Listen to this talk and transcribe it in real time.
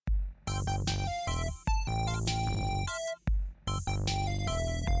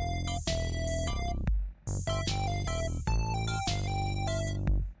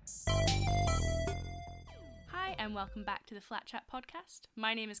welcome back to the Flatchat Podcast.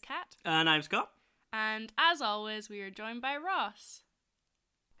 My name is Kat. And I'm Scott. And as always, we are joined by Ross.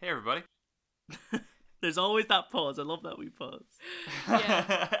 Hey everybody. There's always that pause. I love that we pause.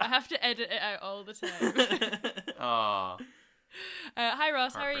 Yeah, I have to edit it out all the time. Aww. Hi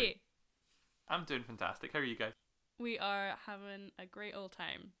Ross, how are you? I'm doing fantastic. How are you guys? We are having a great old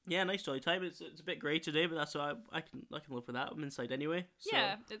time. Yeah, nice jolly time. It's a bit grey today, but that's why I can live with that. I'm inside anyway. So.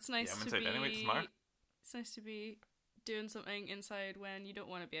 Yeah, it's nice I'm to inside be. anyway tomorrow. It's nice to be doing something inside when you don't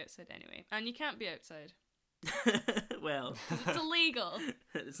want to be outside anyway, and you can't be outside. Well, it's illegal.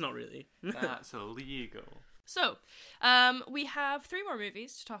 It's not really. That's illegal. So, we have 3 more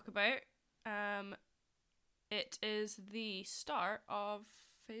movies to talk about. It is the start of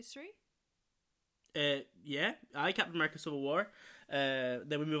Phase 3. Yeah. Captain America: Civil War.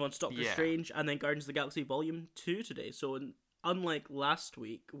 Then we move on to Doctor Strange, and then Guardians of the Galaxy Volume 2 today. So, unlike last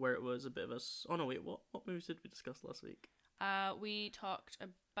week, where it was a bit of a... Oh no, wait, what movies did we discuss last week? We talked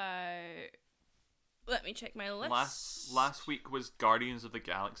about... Let me check my list. Last week was Guardians of the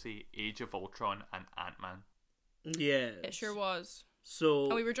Galaxy, Age of Ultron, and Ant-Man. Yeah. It sure was. So...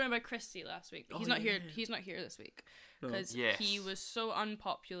 And we were joined by Christy last week. But he's not here. He's not here this week. Because he was so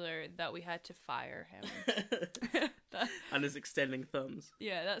unpopular that we had to fire him. And his extending thumbs.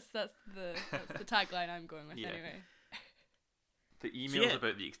 Yeah, that's the tagline I'm going with anyway. The emails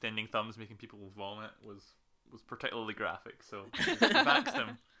about the extending thumbs making people vomit was particularly graphic, so we've axed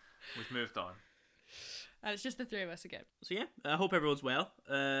them. We've moved on. And it's just the 3 of us again. So yeah, I hope everyone's well.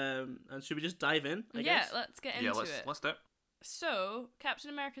 And should we just dive in, I guess? Yeah, let's get into it. Let's do it. So, Captain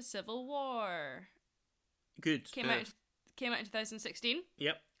America: Civil War. Good. Came out in 2016.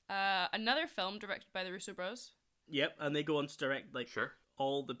 Yep. Another film directed by the Russo Bros. Yep, and they go on to direct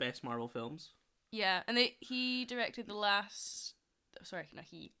all the best Marvel films. Yeah, and he directed the last... Sorry, not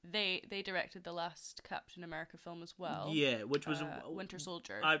he. They directed the last Captain America film as well. Yeah, which was Winter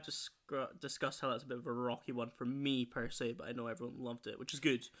Soldier. I've discussed how that's a bit of a rocky one for me per se, but I know everyone loved it, which is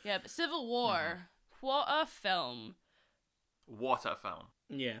good. Yeah, but Civil War, what a film! What a film!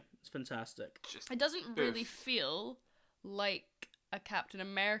 Yeah, it's fantastic. It doesn't really feel like a Captain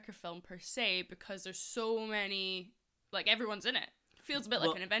America film per se because there's so many, like everyone's in it. Feels a bit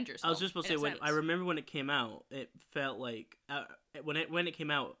like an Avengers film. I was just about to say, I remember when it came out, it felt like when it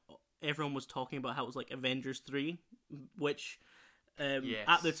came out, everyone was talking about how it was like Avengers 3, which at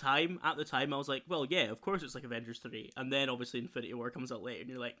the time I was like, well, yeah, of course it's like Avengers 3, and then obviously Infinity War comes out later, and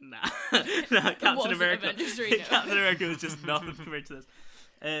you're like, nah, Captain America, 3, Captain America was just nothing compared to this.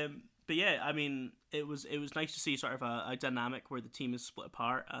 But yeah, I mean, it was nice to see sort of a dynamic where the team is split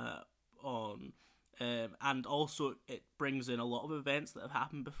apart and also it brings in a lot of events that have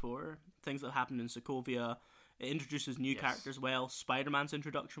happened before, things that have happened in Sokovia. It introduces new characters well. Spider-Man's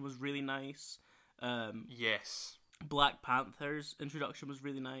introduction was really nice. Yes. Black Panther's introduction was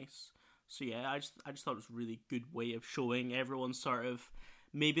really nice. So yeah, I just thought it was a really good way of showing everyone's sort of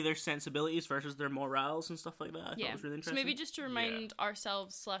maybe their sensibilities versus their morals and stuff like that. I thought it was really interesting. So maybe just to remind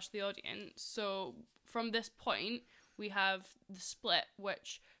ourselves / the audience, so from this point we have the split,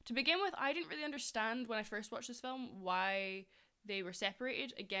 which to begin with I didn't really understand when I first watched this film why they were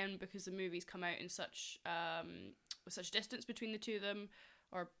separated, again because the movies come out in such with such distance between the two of them,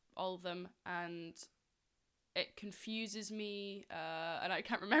 or all of them, and it confuses me, and I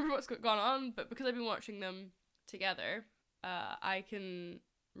can't remember what's gone on, but because I've been watching them together, I can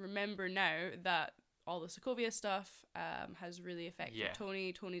remember now that all the Sokovia stuff has really affected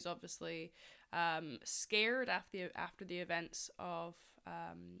Tony. Tony's obviously scared after the events of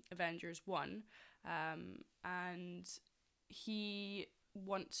Avengers 1, and he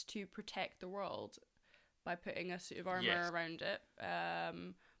wants to protect the world by putting a suit of armor around it, but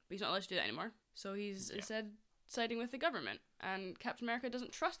he's not allowed to do that anymore, so he's instead siding with the government, and Captain America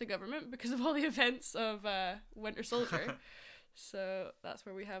doesn't trust the government because of all the events of Winter Soldier. So that's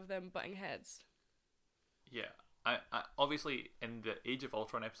where we have them butting heads. Yeah, I obviously in the Age of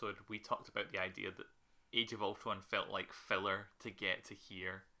Ultron episode we talked about the idea that Age of Ultron felt like filler to get to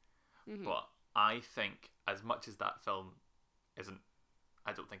here, but I think as much as that film isn't,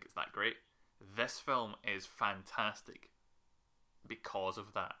 I don't think it's that great. This film is fantastic because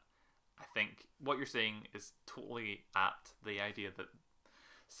of that. I think what you're saying is totally apt. The idea that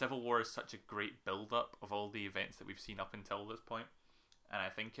Civil War is such a great build-up of all the events that we've seen up until this point, and I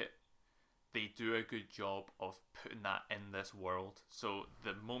think they do a good job of putting that in this world. So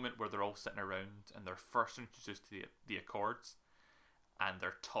the moment where they're all sitting around and they're first introduced to the Accords, and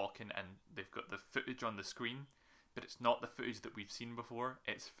they're talking and they've got the footage on the screen, but it's not the footage that we've seen before.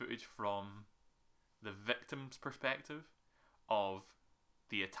 It's footage from the victim's perspective of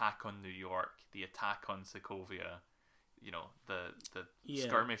the attack on New York, the attack on Sokovia, the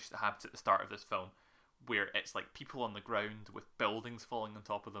skirmish that happens at the start of this film, where it's like people on the ground with buildings falling on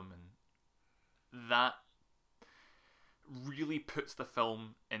top of them, and that really puts the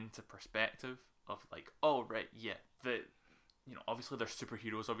film into perspective of like, oh right, yeah, obviously they're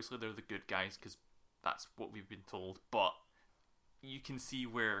superheroes, obviously they're the good guys because that's what we've been told, but you can see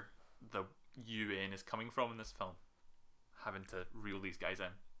where the UN is coming from in this film, having to reel these guys in.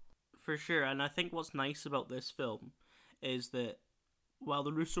 For sure, and I think what's nice about this film is that while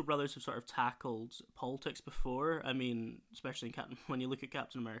the Russo brothers have sort of tackled politics before, I mean, especially when you look at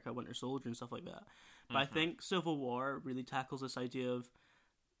Captain America, Winter Soldier and stuff like that, but I think Civil War really tackles this idea of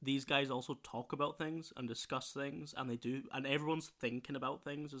these guys also talk about things and discuss things, and they do, and everyone's thinking about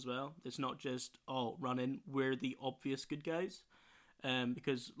things as well. It's not just, run in, we're the obvious good guys.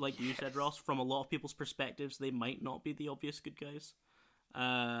 Because, like you said, Ross, from a lot of people's perspectives, they might not be the obvious good guys.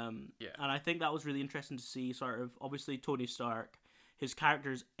 And I think that was really interesting to see, sort of, obviously Tony Stark, his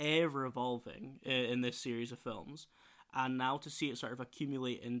character's ever evolving in this series of films, and now to see it sort of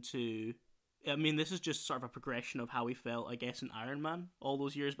accumulate into, I mean, this is just sort of a progression of how he felt, I guess, in Iron Man all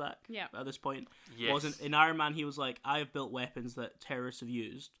those years back. Yeah. At this point, yes. In Iron Man, he was like, I have built weapons that terrorists have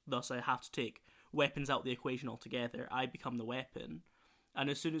used, thus I have to take weapons out of the equation altogether. I become the weapon. And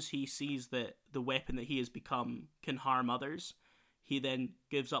as soon as he sees that the weapon that he has become can harm others, he then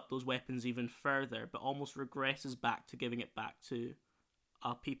gives up those weapons even further, but almost regresses back to giving it back to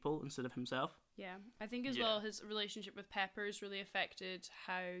people instead of himself. Yeah, I think as well his relationship with Pepper's really affected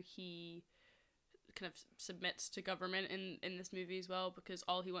how he kind of submits to government in this movie as well, because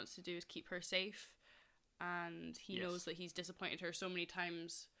all he wants to do is keep her safe, and he knows that he's disappointed her so many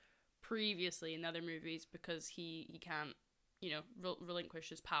times previously in other movies because he can't relinquish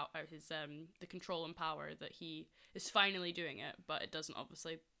his power, the control and power that he is finally doing it, but it doesn't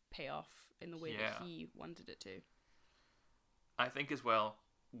obviously pay off in the way that he wanted it to. I think as well,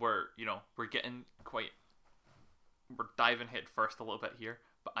 we're diving head first a little bit here,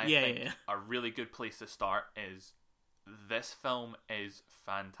 but I think a really good place to start is this film is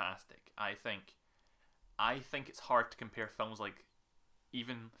fantastic. I think it's hard to compare films like,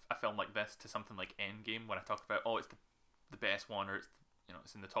 even a film like this, to something like Endgame when I talk about, it's the best one, or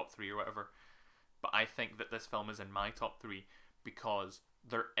it's in the top 3 or whatever. But I think that this film is in my top 3 because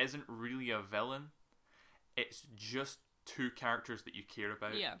there isn't really a villain. It's just two characters that you care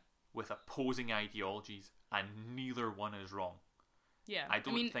about with opposing ideologies, and neither one is wrong. Yeah, I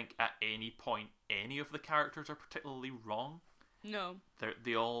don't think at any point any of the characters are particularly wrong. No,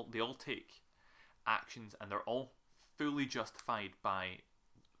 they all take actions, and they're all fully justified by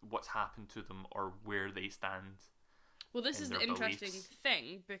what's happened to them or where they stand. Well, this is the interesting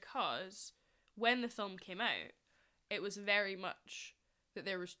thing, because when the film came out, it was very much that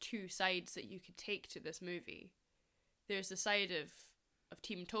there was two sides that you could take to this movie. There's the side of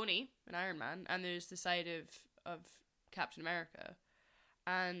Team Tony and Iron Man, and there's the side of Captain America.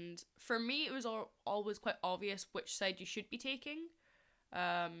 And for me, it was always quite obvious which side you should be taking.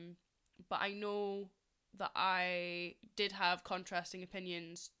 But I know that I did have contrasting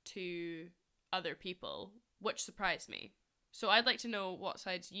opinions to other people, which surprised me. So I'd like to know what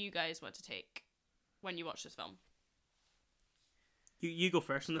sides you guys want to take when you watch this film. You go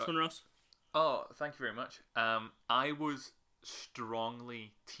first on this one, Ross. Oh, thank you very much. I was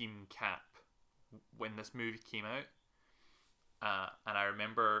strongly Team Cap when this movie came out. And I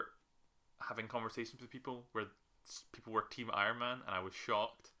remember having conversations with people where people were Team Iron Man, and I was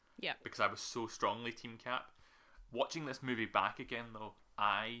shocked. Yeah. Because I was so strongly Team Cap. Watching this movie back again, though,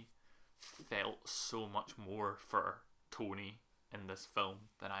 I felt so much more for Tony in this film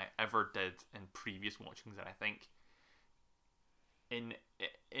than I ever did in previous watchings, and I think in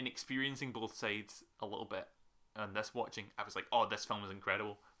experiencing both sides a little bit on this watching, I was like, oh, this film is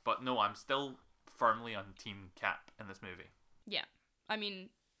incredible. But no, I'm still firmly on Team Cap in this movie. Yeah, I mean,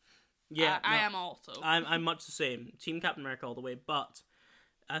 I am also. I'm much the same. Team Captain America all the way, but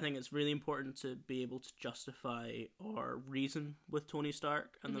I think it's really important to be able to justify or reason with Tony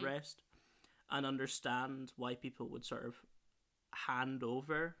Stark and the rest, and understand why people would sort of hand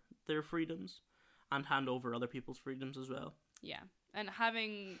over their freedoms and hand over other people's freedoms as well. Yeah, and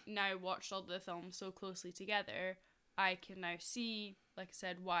having now watched all the films so closely together, I can now see, like I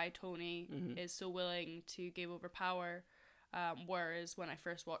said, why Tony is so willing to give over power, whereas when I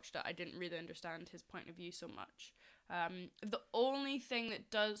first watched it, I didn't really understand his point of view so much. The only thing that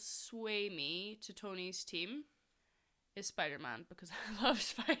does sway me to Tony's team is Spider-Man, because I love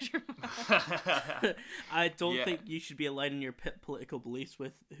Spider-Man. I don't think you should be aligning your political beliefs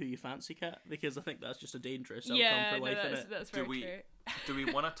with who you fancy, Kat, because I think that's just a dangerous outcome for life, innit? That's very true. Do we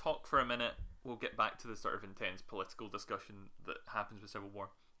want to talk for a minute? We'll get back to the sort of intense political discussion that happens with Civil War.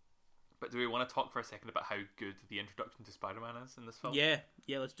 But do we want to talk for a second about how good the introduction to Spider-Man is in this film? Yeah,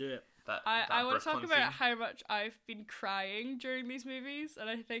 let's do it. I want to talk about how much I've been crying during these movies, and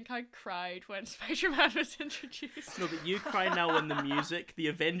I think I cried when Spider-Man was introduced. No, but you cry now when the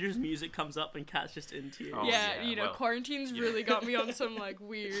Avengers music comes up and Kat's just in tears. Quarantine's really got me on some like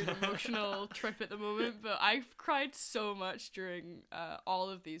weird emotional trip at the moment, but I've cried so much during all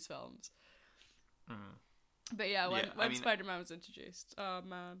of these films. But when Spider-Man was introduced, oh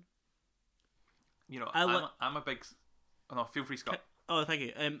man. I'm a big... Oh, no, feel free, Scott. Oh, thank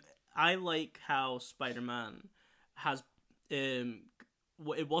you. I like how Spider-Man has...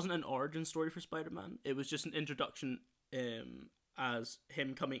 it wasn't an origin story for Spider-Man. It was just an introduction as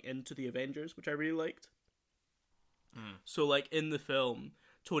him coming into the Avengers, which I really liked. So, like, in the film,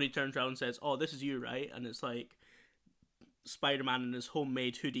 Tony turns around and says, "Oh, this is you, right?" And it's like Spider-Man in his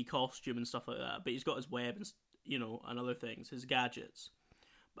homemade hoodie costume and stuff like that. But he's got his web and other things, his gadgets.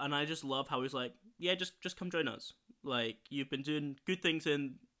 And I just love how he's like, yeah, just come join us. Like, you've been doing good things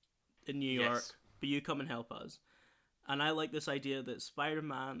in New York, but you come and help us. And I like this idea that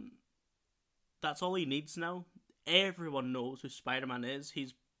Spider-Man, that's all he needs now. Everyone knows who Spider-Man is.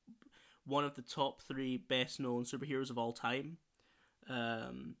 He's one of the top 3 best-known superheroes of all time.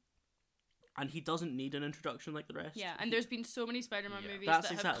 And he doesn't need an introduction like the rest. Yeah, and there's been so many Spider-Man movies that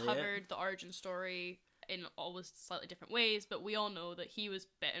have covered the origin story in always slightly different ways, but we all know that he was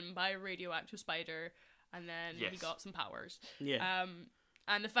bitten by a radioactive spider and then he got some powers. Yeah.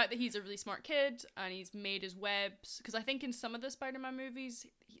 And the fact that he's a really smart kid and he's made his webs, because I think in some of the Spider-Man movies,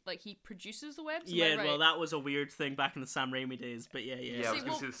 he produces the webs. Well, that was a weird thing back in the Sam Raimi days, but yeah. Yeah, I was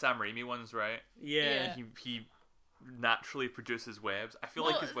going to say the Sam Raimi ones, right? Yeah. He naturally produces webs. I feel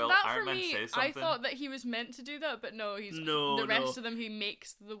like as well Iron Man says something. I thought that he was meant to do that, but no, the rest of them he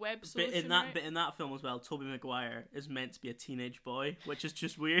makes the web solution. But in that film as well, Tobey Maguire is meant to be a teenage boy, which is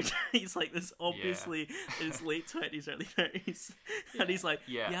just weird. He's like this obviously in his late 20s, early 30s, and he's like,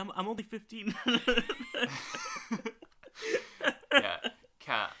 I'm only 15.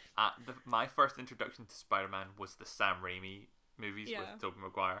 Kat, my first introduction to Spider-Man was the Sam Raimi movies with Tobey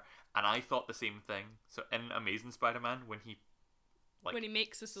Maguire, and I thought the same thing. So in Amazing Spider-Man, when he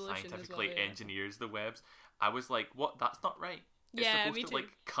makes the solution scientifically engineers the webs, I was like, what? That's not right. It's supposed to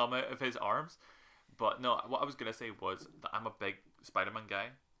come out of his arms. But no, what I was gonna say was that I'm a big Spider-Man guy.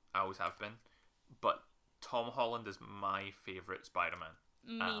 I always have been. But Tom Holland is my favorite Spider-Man.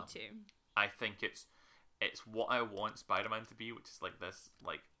 Me too. I think it's what I want Spider-Man to be, which is like this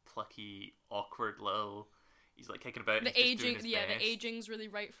plucky, awkward little. He's like kicking about. The aging's really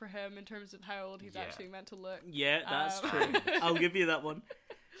right for him in terms of how old he's actually meant to look. Yeah, that's true. I'll give you that one.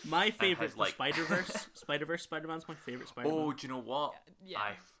 My favorite, Spider-Verse. Spider-Man's my favorite Spider-Man. Oh, do you know what? Yeah.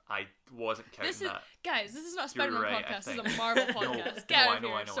 I wasn't counting that. Guys, this is not a Spider-Man podcast. This is a Marvel podcast. Get out of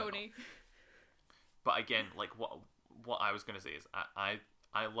here, Sony. But again, like what I was gonna say is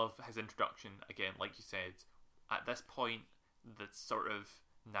I love his introduction. Again, like you said, at this point, the sort of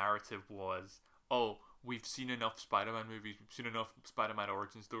narrative was, we've seen enough Spider-Man movies, we've seen enough Spider-Man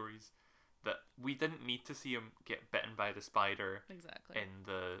origin stories that we didn't need to see him get bitten by the spider in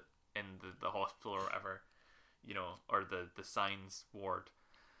the hospital or whatever, or the science ward.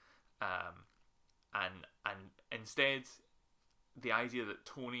 And instead, the idea that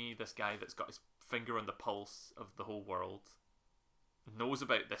Tony, this guy that's got his finger on the pulse of the whole world, knows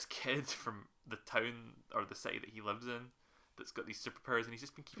about this kid from the town or the city that he lives in that's got these superpowers, and he's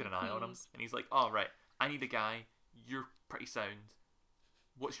just been keeping an eye on him, and he's like, right, I need a guy, you're pretty sound,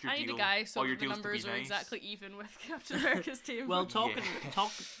 what's your deal? I need a guy so the numbers are exactly even with Captain America's team. Well, talking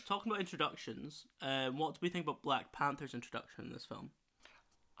about introductions, what do we think about Black Panther's introduction in this film?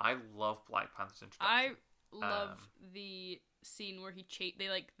 I love Black Panther's introduction. I love the scene where they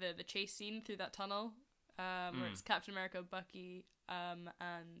like the chase scene through that tunnel, where it's Captain America, Bucky, and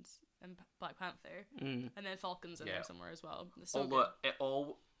Black Panther, and then Falcon's in there somewhere as well. It's so good. It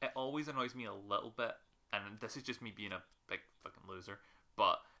always annoys me a little bit, and this is just me being a big fucking loser,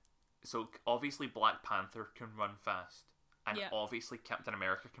 but so obviously Black Panther can run fast, and obviously Captain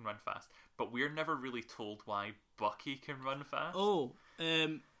America can run fast, but we're never really told why Bucky can run fast.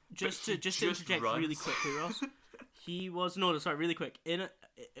 Just to interject really quickly, Ross. Really quick.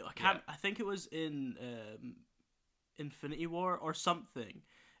 I think it was in Infinity War or something.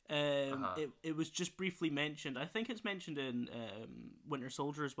 It was just briefly mentioned. I think it's mentioned in Winter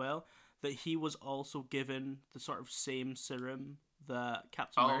Soldier as well, that he was also given the sort of same serum that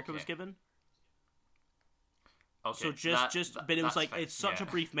Captain America was given. Okay. So but it was like it's such a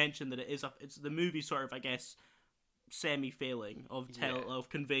brief mention that it's the movie sort of, I guess, semi-failing of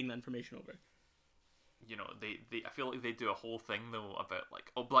conveying the information over. You know, they I feel like they do a whole thing though about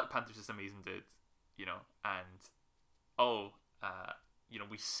like, oh, Black Panther's this amazing dude, you know, and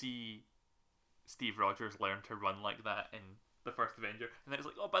we see Steve Rogers learn to run like that in the first Avenger, and then it's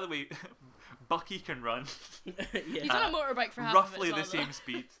like, oh, by the way, Bucky can run. He's on a motorbike for half roughly of it the same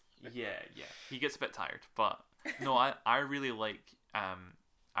speed. Yeah, he gets a bit tired, but no, I really like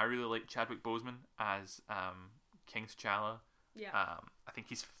Chadwick Boseman as King T'Challa. Yeah. I think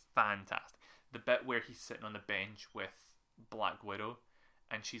he's fantastic. The bit where he's sitting on the bench with Black Widow,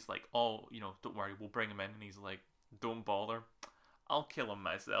 and she's like, oh, you know, don't worry, we'll bring him in, and he's like, don't bother, I'll kill him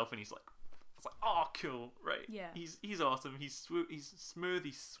myself, and he's like, it's like, oh, cool, right? Yeah. He's awesome. He's smooth.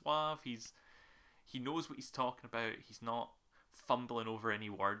 He's suave. He knows what he's talking about. He's not fumbling over any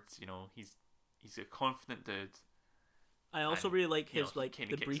words. You know, he's a confident dude. I also really like his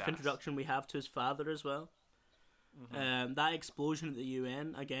the brief introduction we have to his father as well. Mm-hmm. That explosion at the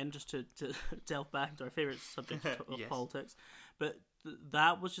UN, again, just to delve back into our favourite subject of politics, but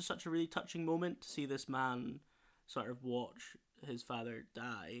that was just such a really touching moment to see this man sort of watch his father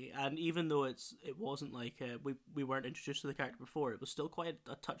die, and even though it wasn't like we weren't introduced to the character before, it was still quite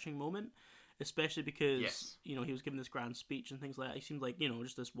a touching moment, especially because you know, he was giving this grand speech and things like that. He seemed like, you know,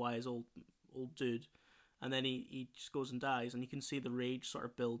 just this wise old dude, and then he just goes and dies, and you can see the rage sort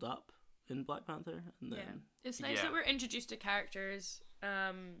of build up in Black Panther. And then it's nice that we're introduced to characters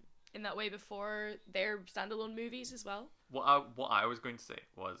in that way before their standalone movies as well. What I was going to say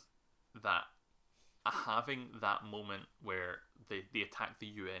was that having that moment where they attack the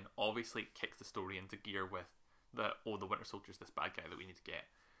UN obviously kicks the story into gear with the Winter Soldier's this bad guy that we need to get.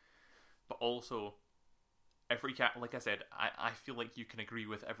 But also, every like I said, I feel like you can agree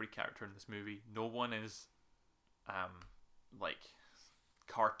with every character in this movie. No one is like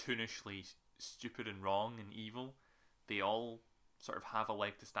cartoonishly stupid and wrong and evil. They all sort of have a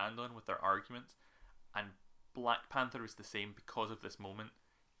leg to stand on with their arguments, and Black Panther is the same because of this moment.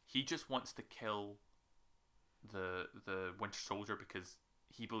 He just wants to kill the Winter Soldier because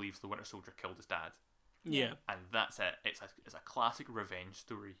he believes the Winter Soldier killed his dad. Yeah. And that's it. It's a classic revenge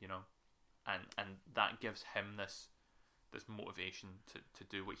story, you know. And that gives him this motivation to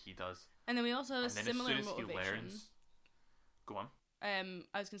do what he does. And then we also have a similar as soon as motivation. He learns, go on.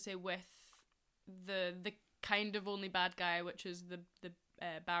 I was gonna say with the kind of only bad guy, which is the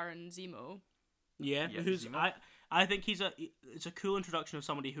Baron Zemo. Yeah, who's Zemo. I think it's a cool introduction of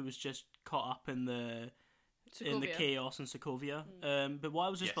somebody who was just caught up in the chaos in Sokovia. But what I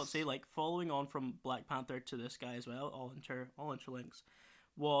was just about to say, like, following on from Black Panther to this guy as well, all interlinks,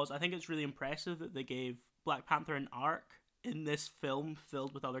 was I think it's really impressive that they gave Black Panther an arc in this film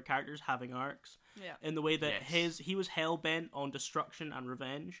filled with other characters having arcs. Yeah. In the way that he was hell bent on destruction and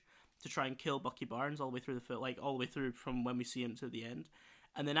revenge to try and kill Bucky Barnes all the way through the film, like all the way through from when we see him to the end.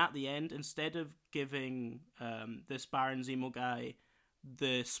 And then at the end, instead of giving this Baron Zemo guy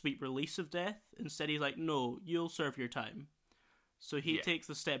the sweet release of death, instead he's like, no, you'll serve your time. So he takes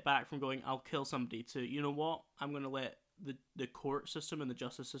the step back from going, I'll kill somebody, to, you know what, I'm going to let the court system and the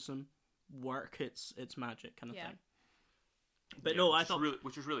justice system work its magic kind of thing. But no, I thought...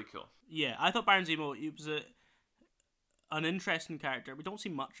 which is really cool. Yeah, I thought Baron Zemo, he was an interesting character. We don't see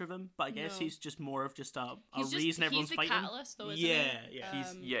much of him, but I guess he's just more of just a reason everyone's fighting. He's the catalyst, though,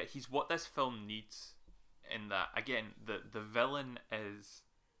 isn't he? He's what this film needs. In that, again, the villain is...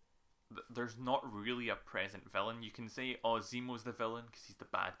 There's not really a present villain. You can say, oh, Zemo's the villain because he's the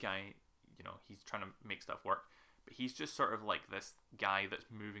bad guy. You know, he's trying to make stuff work. But he's just sort of like this guy that's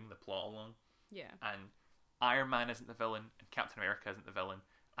moving the plot along. Yeah. And Iron Man isn't the villain, and Captain America isn't the villain.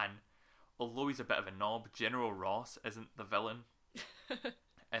 And although he's a bit of a knob, General Ross isn't the villain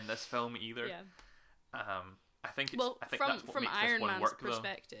in this film either. Yeah. I think that's what from makes Iron this one Man's work,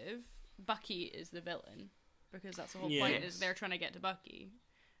 perspective, Bucky is the villain because that's the whole point. Is they're trying to get to Bucky.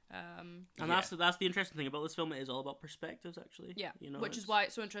 And that's the interesting thing about this film. It is all about perspectives, actually. Yeah, you know, which is why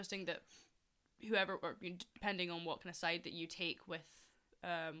it's so interesting that whoever, or depending on what kind of side that you take with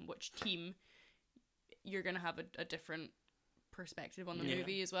which team, you're going to have a different perspective on the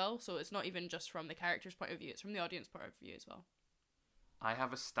movie as well. So it's not even just from the character's point of view, it's from the audience point of view as well. I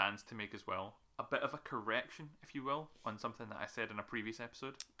have a stance to make as well. A bit of a correction, if you will, on something that I said in a previous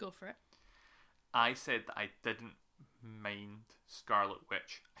episode. Go for it. I said that I didn't mind Scarlet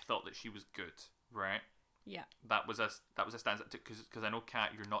Witch. I thought that she was good, right? Yeah. That was a stance that took, because I know,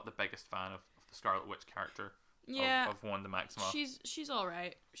 Kat, you're not the biggest fan of the Scarlet Witch character. of Wanda Maximoff. She's all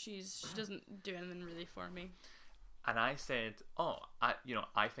right. She doesn't do anything really for me. And I said,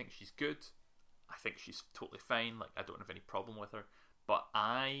 I think she's good. I think she's totally fine. Like, I don't have any problem with her. But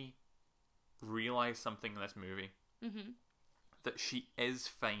I realized something in this movie, that she is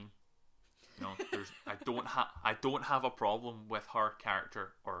fine. You know, I don't have a problem with her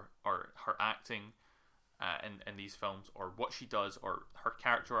character or her acting in these films, or what she does, or her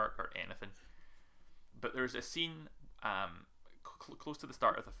character arc, or anything. But there's a scene close to the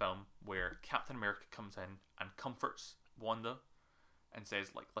start of the film where Captain America comes in and comforts Wanda and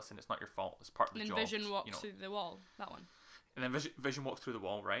says, like, listen, it's not your fault, it's part of the job. And Vision walks through the wall, that one. And then Vision walks through the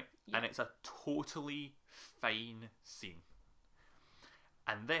wall, right? Yeah. And it's a totally fine scene.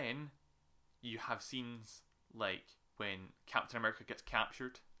 And then you have scenes like when Captain America gets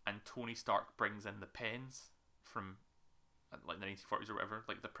captured and Tony Stark brings in the pens from like the 1940s or whatever,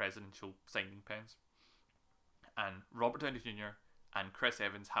 like the presidential signing pens. And Robert Downey Jr. and Chris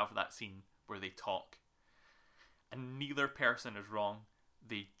Evans have that scene where they talk. And neither person is wrong.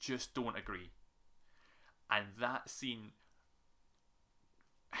 They just don't agree. And that scene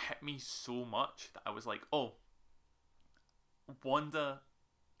hit me so much that I was like, oh, Wanda,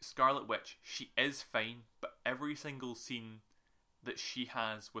 Scarlet Witch, she is fine, but every single scene that she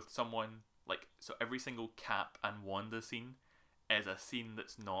has with someone, like, so every single Cap and Wanda scene is a scene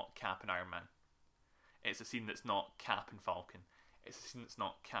that's not Cap and Iron Man. It's a scene that's not Cap and Falcon. It's a scene that's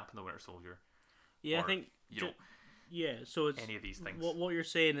not Cap and the Winter Soldier. Yeah, or, I think... so it's... Any of these things. What you're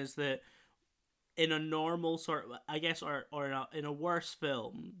saying is that in a normal sort of... I guess, or in a worse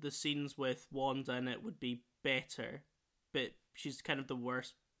film, the scenes with Wanda in it would be better, but she's kind of the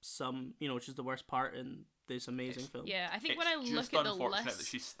worst... she's the worst part in this amazing film. Yeah, I think when I look at the list... It's just unfortunate that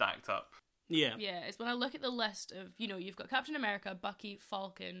she's stacked up. Yeah. Yeah, it's when I look at the list of, you've got Captain America, Bucky,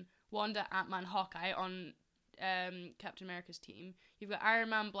 Falcon, Wanda, Ant-Man, Hawkeye on Captain America's team. You've got Iron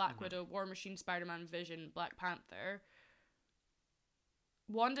Man, Black Widow, War Machine, Spider-Man, Vision, Black Panther.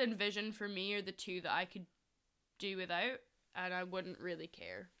 Wanda and Vision, for me, are the two that I could do without, and I wouldn't really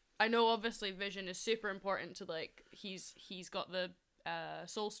care. I know, obviously, Vision is super important to, like, he's got the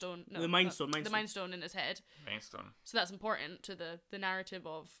Soul Stone. No, the Mind Stone. The Mind Stone in his head. Mind Stone. So that's important to the narrative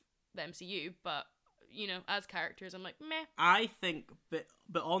of the MCU, but as characters, I'm like, meh. I think,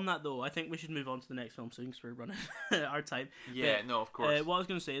 but on that though, I think we should move on to the next film soon because we're running our time. Yeah, no, of course. What I was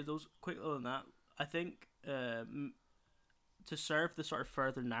going to say is, those quickly on that, I think to serve the sort of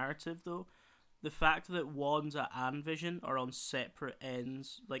further narrative though, the fact that Wanda and Vision are on separate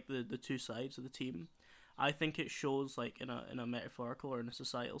ends, like the two sides of the team, I think it shows, like, in a metaphorical or in a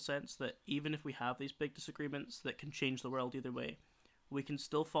societal sense, that even if we have these big disagreements that can change the world either way, we can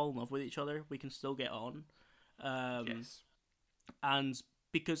still fall in love with each other. We can still get on. Yes. And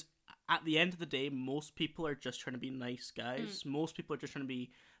because at the end of the day, most people are just trying to be nice guys. Most people are just trying to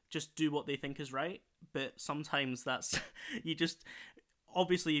just do what they think is right. But sometimes that's...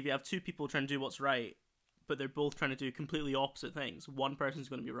 Obviously, if you have two people trying to do what's right, but they're both trying to do completely opposite things, one person's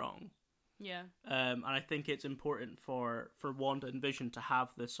going to be wrong. Yeah. And I think it's important for Wanda and Vision to have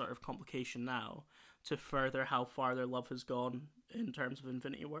this sort of complication now to further how far their love has gone in terms of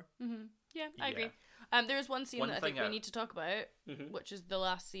Infinity War. Mm-hmm. Yeah, I agree. There's one scene that I think we need to talk about, which is the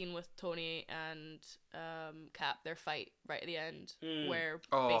last scene with Tony and Cap, their fight right at the end, where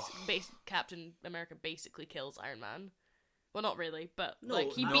Captain America basically kills Iron Man. Well, not really, but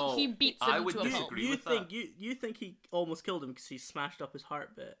he beats him to a pulp. You think he almost killed him because he smashed up his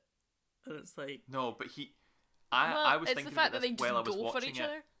heart bit, and it's like no, but I was thinking the fact about that this they just while I was go watching for each it.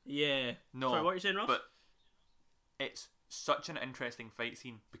 other. Yeah. No. Sorry, what are you saying, Ross? But it's such an interesting fight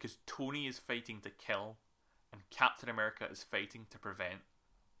scene because Tony is fighting to kill and Captain America is fighting to prevent.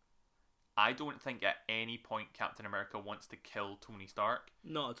 I don't think at any point Captain America wants to kill Tony Stark.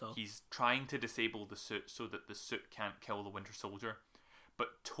 Not at all. He's trying to disable the suit so that the suit can't kill the Winter Soldier.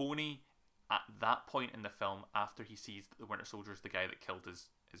 But Tony, at that point in the film, after he sees that the Winter Soldier is the guy that killed his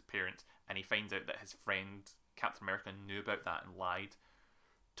parents, and he finds out that his friend Captain America knew about that and lied,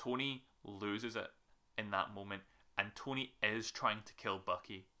 Tony loses it in that moment, and Tony is trying to kill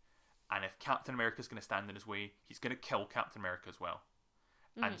Bucky. And if Captain America's going to stand in his way, he's going to kill Captain America as well.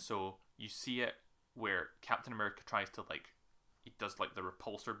 And so you see it where Captain America tries to, he does the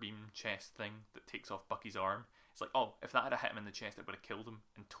repulsor beam chest thing that takes off Bucky's arm. It's like, oh, if that had hit him in the chest, it would have killed him.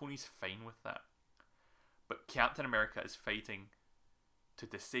 And Tony's fine with that. But Captain America is fighting to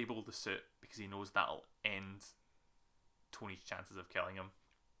disable the suit because he knows that'll end Tony's chances of killing him.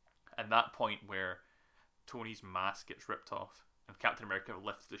 And that point where Tony's mask gets ripped off and Captain America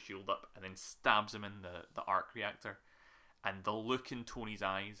lifts the shield up and then stabs him in the arc reactor. And the look in Tony's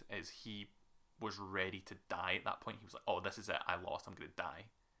eyes as he was ready to die at that point. He was like, oh, this is it, I lost, I'm going to die.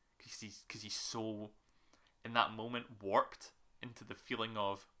 Because he's so, in that moment, warped into the feeling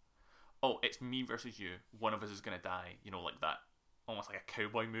of, oh, it's me versus you, one of us is going to die. You know, like that, almost like a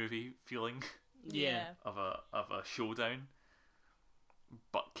cowboy movie feeling. Yeah. of a showdown.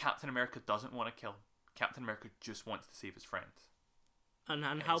 But Captain America doesn't want to kill. Captain America just wants to save his friend.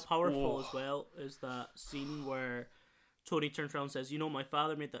 And how powerful as well is that scene where Tony turns around and says, you know, my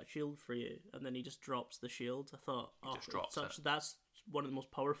father made that shield for you, and then he just drops the shield. I thought, that's one of the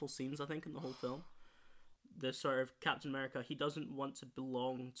most powerful scenes, I think, in the whole film. The sort of Captain America, he doesn't want to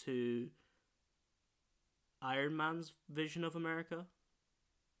belong to Iron Man's vision of America.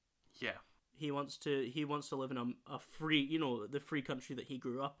 Yeah. He wants to live in a free, you know, the free country that he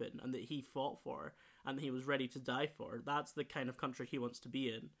grew up in and that he fought for and that he was ready to die for. That's the kind of country he wants to be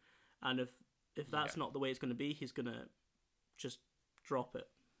in. And if that's not the way it's going to be, he's going to just drop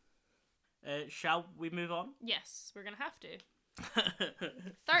it. Shall we move on? Yes, we're going to have to.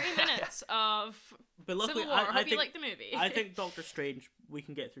 30 minutes of but luckily, Civil War. I Hope think, you like the movie. I think Doctor Strange we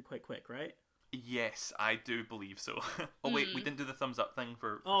can get through quite quick, right? Yes, I do believe so. Oh wait, we didn't do the thumbs up thing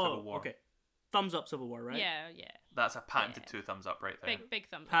for Civil War. Okay. Thumbs up Civil War, right? Yeah. That's a patented 2 thumbs up right there. Big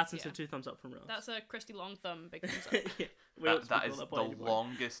thumbs up. Patented 2 thumbs up from Rose. That's a Christy long thumb, big thumbs up. Yeah, that is the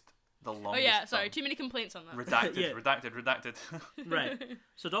longest. Oh yeah, sorry, too many complaints on that. Redacted. Right.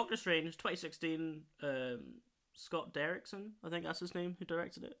 So Doctor Strange, 2016, Scott Derrickson, I think that's his name, who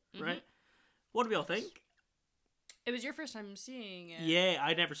directed it, right? What do we all think? It was your first time seeing it. Yeah,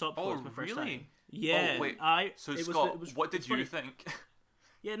 I never saw it before. It was my first time. Yeah. Oh, wait. So Scott, what did you think?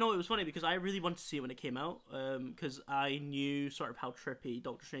 Yeah, no, it was funny because I really wanted to see it when it came out, because I knew sort of how trippy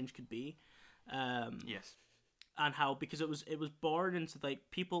Doctor Strange could be. Yes. And how, because it was born into, like,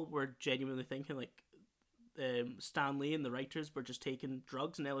 people were genuinely thinking, like, Stan Lee and the writers were just taking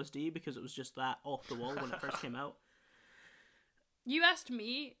drugs and LSD because it was just that off the wall when it first came out. You asked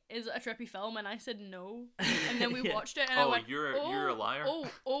me, is it a trippy film? And I said no. And then we watched it and I went, you're a liar.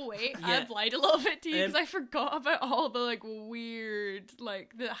 Oh wait, Yeah. I've lied a little bit to you because I forgot about all the, like, weird,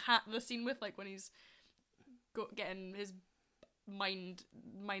 like, the scene with, like, when he's getting his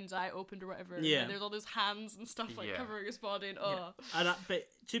mind's eye opened or whatever. Yeah. And there's all those hands and stuff, like, covering his body and but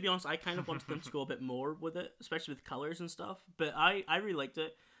to be honest, I kind of wanted them to go a bit more with it, especially with colours and stuff. But I really liked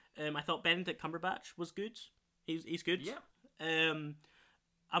it. I thought Benedict Cumberbatch was good. He's good. Yeah.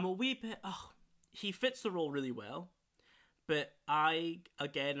 I'm a wee bit... he fits the role really well, but I,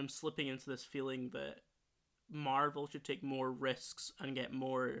 again, am slipping into this feeling that Marvel should take more risks and get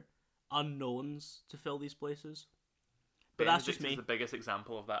more unknowns to fill these places. But Benedict that's just me. Is the biggest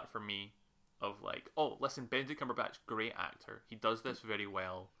example of that for me, of like, oh, listen, Benedict Cumberbatch, great actor. He does this very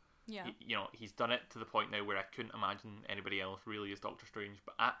well. Yeah. He's done it to the point now where I couldn't imagine anybody else really as Doctor Strange,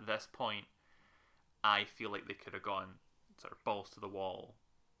 but at this point, I feel like they could have gone sort of balls to the wall,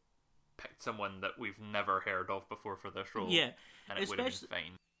 picked someone that we've never heard of before for this role, yeah, and it would have been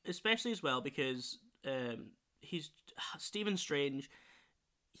fine. Especially as well because he's Stephen Strange.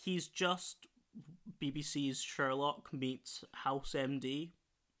 He's just BBC's Sherlock meets House MD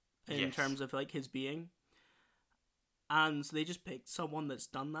in terms of, like, his being, and so they just picked someone that's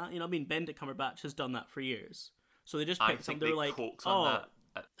done that. You know what I mean? Benedict Cumberbatch has done that for years, so they just picked someone. They're like,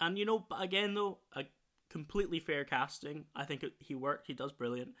 and you know, but again though, completely fair casting. I think he worked. He does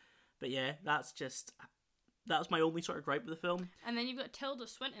brilliant. But yeah, that's my only sort of gripe with the film. And then you've got Tilda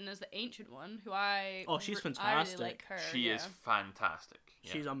Swinton as the Ancient One, who she's fantastic. I really like her. She is fantastic.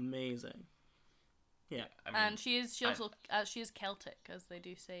 Yeah. She's amazing. Yeah, I mean, and she is Celtic, as they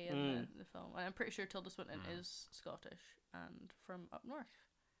do say in the film. And I'm pretty sure Tilda Swinton is Scottish and from up north.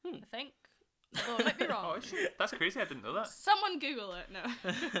 I think. Although I might be wrong. That's crazy. I didn't know that. Someone Google it. No.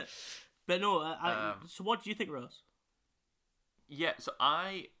 But no, so what do you think, Ross? Yeah, so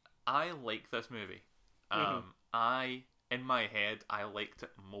I like this movie. In my head, I liked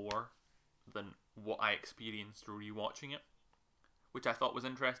it more than what I experienced rewatching it, which I thought was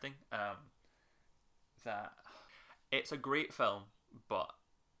interesting. That it's a great film, but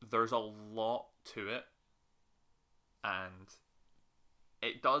there's a lot to it, and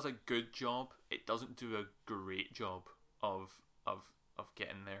it does a good job. It doesn't do a great job of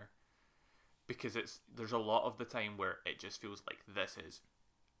getting there. Because there's a lot of the time where it just feels like this is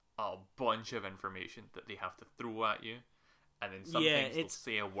a bunch of information that they have to throw at you, and then sometimes they'll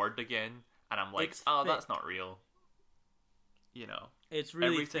say a word again, and I'm like, that's not real. You know, it's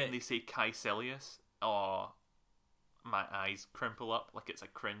really every time they say Caecilius, my eyes crimple up like it's a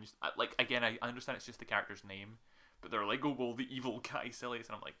cringe. I understand it's just the character's name, but they're like, oh well, the evil Caecilius,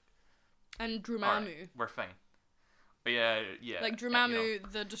 and I'm like, and Dormammu. Right, we're fine. Yeah. Like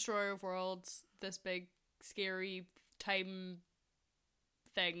Dormammu, the destroyer of worlds, this big scary time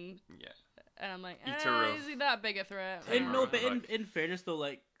thing. Yeah. And I'm like, is he of that big a threat? But in fairness though,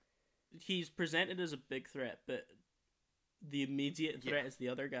 like, he's presented as a big threat, but the immediate threat is the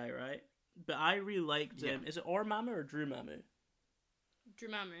other guy, right? But I really liked is it Dormammu or Dormammu?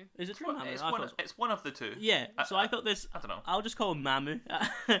 Dormammu. Is it Dormammu? It's one of the two. Yeah. So I thought this. I don't know. I'll just call him Mamu.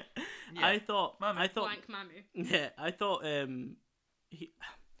 I thought. Blank Mamu. Yeah, I thought.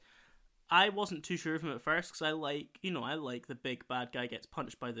 I wasn't too sure of him at first because I like the big bad guy gets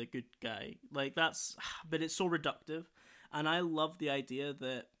punched by the good guy. Like that's, but it's so reductive, and I love the idea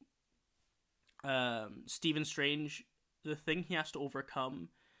that Stephen Strange, the thing he has to overcome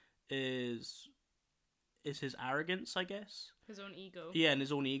is his arrogance, I guess. His own ego. Yeah, and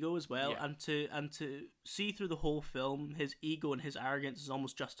his own ego as well. Yeah. And to see through the whole film, his ego and his arrogance is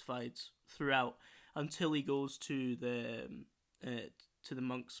almost justified throughout until he goes to the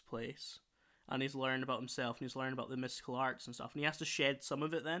monk's place and he's learned about himself and he's learned about the mystical arts and stuff, and he has to shed some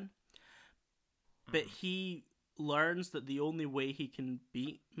of it then. But he learns that the only way he can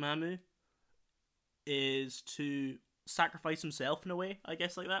beat Mamu is to sacrifice himself in a way, I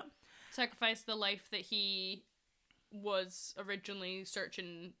guess, like that. Sacrifice the life that he was originally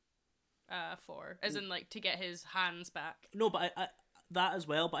searching for, as in like to get his hands back. No, but I that as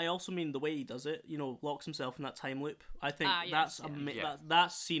well. But I also mean the way he does it. Locks himself in that time loop. I think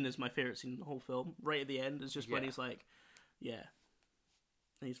that scene is my favorite scene in the whole film. Right at the end is just when he's like, and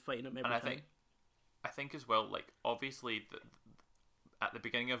he's fighting him every time. I think as well, like obviously at the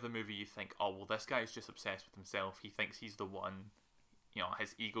beginning of the movie, you think, oh well, this guy's just obsessed with himself. He thinks he's the one.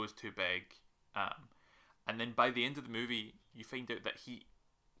 His ego's too big. And then by the end of the movie, you find out that he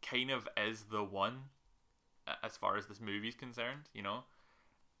kind of is the one as far as this movie's concerned,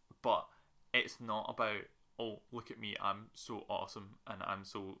 But it's not about, oh, look at me, I'm so awesome and I'm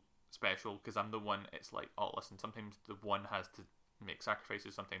so special because I'm the one. It's like, oh, listen, sometimes the one has to make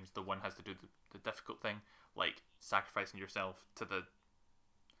sacrifices. Sometimes the one has to do the difficult thing, like sacrificing yourself to the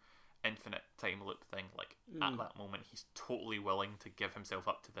infinite time loop thing. Like at that moment he's totally willing to give himself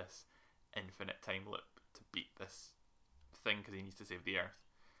up to this infinite time loop to beat this thing because he needs to save the earth.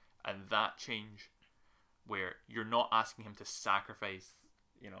 And that change where you're not asking him to sacrifice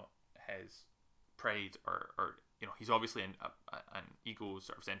his pride or he's obviously an ego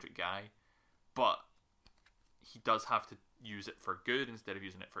sort of centric guy, but he does have to use it for good instead of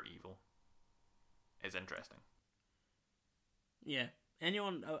using it for evil is interesting. Yeah.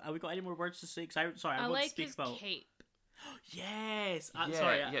 Anyone? Have we got any more words to say? I want like to speak his about cape. Yes.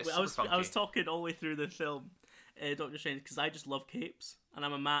 Sorry. I was talking all the way through the film, Doctor Strange, because I just love capes, and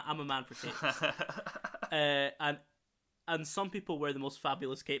I'm a man for capes. And some people wear the most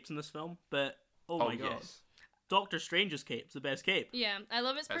fabulous capes in this film, but my god, Doctor Strange's cape's the best cape. Yeah, I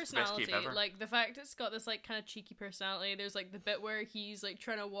love its personality. Best cape ever. Like the fact it's got this like kind of cheeky personality. There's like the bit where he's like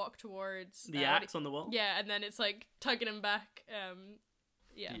trying to walk towards the axe on the wall. Yeah, and then it's like tugging him back.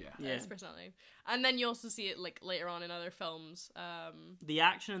 It's personality. And then you also see it like later on in other films. The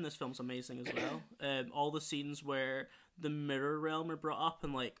action in this film's amazing as well. All the scenes where the mirror realm are brought up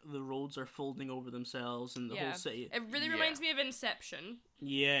and like the roads are folding over themselves and the whole city. It really reminds me of Inception.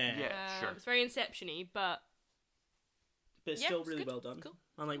 Yeah. Sure. It's very Inception-y, but it's still really well done. Cool.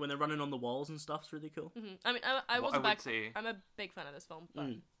 And like when they're running on the walls and stuff's really cool. Mm-hmm. I mean, I'm a big fan of this film, but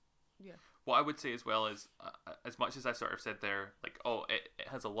yeah. What I would say as well is, as much as I sort of said there, like, oh, it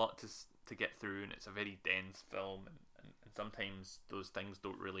has a lot to get through, and it's a very dense film, and sometimes those things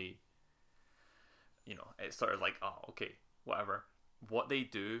don't really, it's sort of like, oh, okay, whatever. What they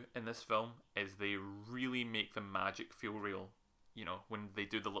do in this film is they really make the magic feel real. When they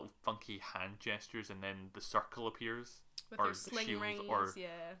do the little funky hand gestures, and then the circle appears, with or their the sling shield, rings,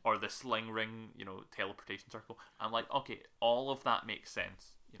 or the sling ring, teleportation circle. I'm like, okay, all of that makes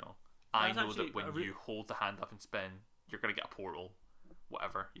sense. I know that when you hold the hand up and spin, you're going to get a portal,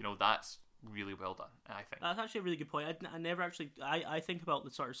 whatever. That's really well done, I think. That's actually a really good point. I never actually... I think about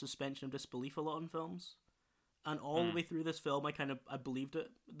the sort of suspension of disbelief a lot in films. And all the way through this film, I believed it.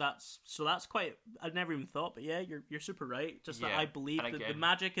 That's quite... I'd never even thought, but yeah, you're super right. Just that I believe that the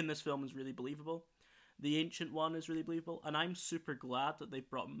magic in this film is really believable. The Ancient One is really believable. And I'm super glad that they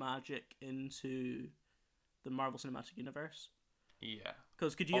brought magic into the Marvel Cinematic Universe. Yeah.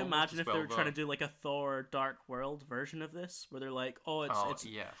 Because could you imagine if they were trying to do like a Thor Dark World version of this, where they're like, it's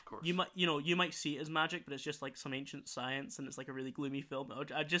yeah, of course. You might see it as magic, but it's just like some ancient science, and it's like a really gloomy film.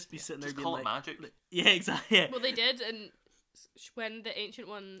 I'd just be sitting there just being call like, it magic. Yeah, exactly. Yeah. Well, they did, and when the Ancient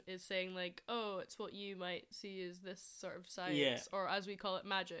One is saying, like, oh, it's what you might see as this sort of science, Yeah. or as we call it,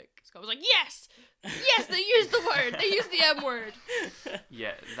 magic, Scott was like, yes, they used the word, they used the M word.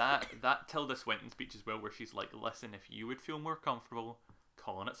 Yeah, that Tilda Swinton speech as well, where she's like, listen, if you would feel more comfortable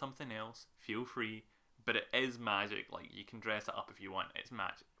calling it something else, feel free, but it is magic. Like, you can dress it up if you want. It's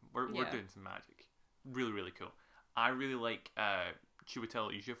magic. We're doing some magic. Really, really cool. I really like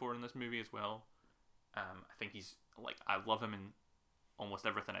Chiwetel Ejiofor in this movie as well. I think he's like, I love him in almost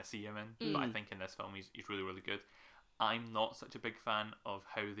everything I see him in, but I think in this film he's really, really good. I'm not such a big fan of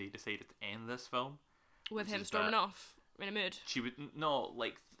how they decided to end this film. With him storming off in a mood.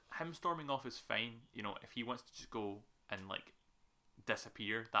 Him storming off is fine. You know, if he wants to just go and like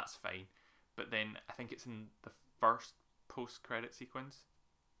disappear, that's fine. But then I think it's in the first post-credit sequence,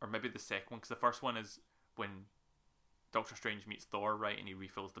 or maybe the second one, because the first one is when Doctor Strange meets Thor, right, and he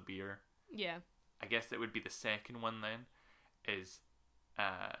refills the beer. Yeah. I guess it would be the second one then, is,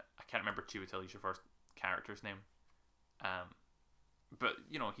 I can't remember Chiwetel Ejiofor's character's name. But,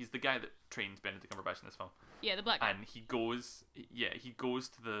 you know, he's the guy that trains Benedict Cumberbatch in this film. Yeah, the black guy. And he goes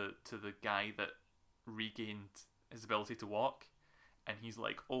to the guy that regained his ability to walk, and he's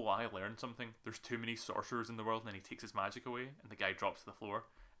like, oh, I learned something. There's too many sorcerers in the world, and then he takes his magic away, and the guy drops to the floor,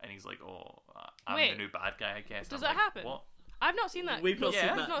 and he's like, oh, I'm the new bad guy, I guess. Does that happen? What? I've not seen that. We've not seen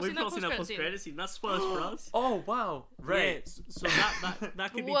that. We've not seen that post-credit post-credit scene. That's spoilers for us. Oh wow! Right. Yeah, so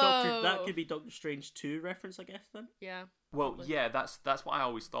that could be Doctor Strange 2 reference, I guess. Then. Yeah. Well, yeah, that's what I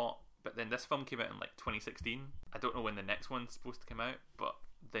always thought. But then this film came out in like 2016. I don't know when the next one's supposed to come out, but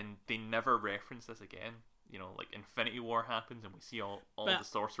then they never reference this again. You know, like Infinity War happens, and we see all the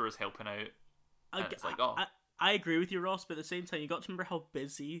sorcerers helping out. And it's like, I agree with you, Ross, but at the same time, you got to remember how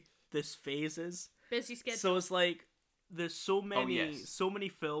busy this phase is. Busy schedule. So it's like, there's so many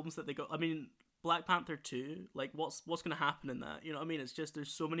films that they got. I mean, Black Panther 2, like what's going to happen in that? You know what I mean? It's just,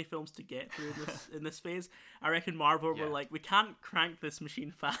 there's so many films to get through in this phase. I reckon Marvel were like, we can't crank this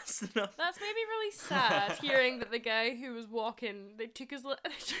machine fast enough. That's made me really sad hearing that the guy who was walking, they took his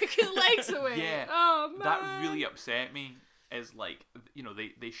legs away. Yeah. Oh man. That really upset me. Is like, you know,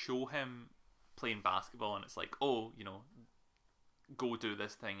 they show him playing basketball, and it's like, oh, you know, go do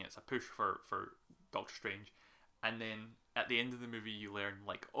this thing. It's a push for Doctor Strange. And then at the end of the movie, you learn,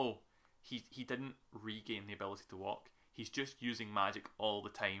 like, oh, he didn't regain the ability to walk. He's just using magic all the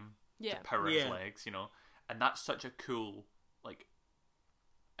time to power his legs, you know? And that's such a cool, like,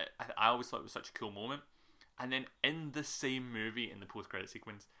 I always thought it was such a cool moment. And then in the same movie, in the post-credit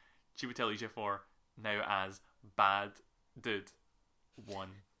sequence, Chiwetel Ejiofor, now as Bad Dude 1,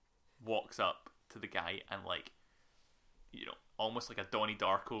 walks up to the guy and, like, you know, almost like a Donnie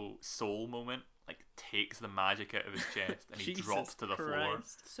Darko soul moment, like, takes the magic out of his chest and he drops to the floor.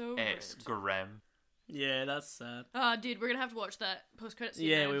 So it's grim. Yeah, that's sad. Oh, dude, we're gonna have to watch that post-credit scene.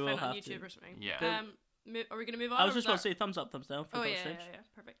 Yeah, we will find have on YouTube to. or something. Yeah. Are we gonna move on? I was just about to say thumbs up, thumbs down for Doctor Strange. Yeah,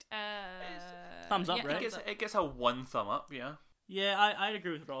 perfect. Thumbs up, right? It gets a 1 thumb up, yeah. Yeah, I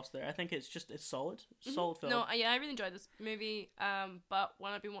agree with Ross there. I think it's solid. Solid film. No, I really enjoyed this movie. But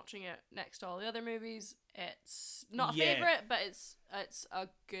when I've been watching it next to all the other movies, it's not a favourite, but it's a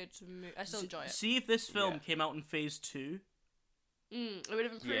good movie. I still enjoy it. See if this film came out in Phase 2. It would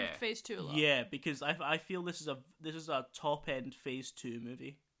have improved Phase 2 a lot. Yeah, because I feel this is a top end Phase 2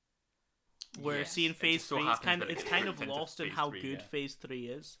 movie. Where seeing Phase 3, it's kind of lost in how good Phase 3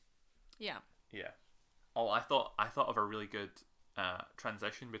 is. Yeah. Yeah. Oh, I thought of a really good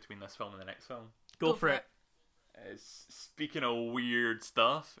transition between this film and the next film. Go for it. Speaking of weird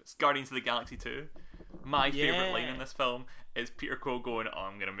stuff, it's Guardians of the Galaxy 2. My favourite line in this film is Peter Quill going, oh,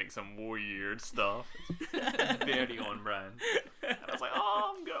 I'm going to make some weird stuff. It's very on brand. And I was like,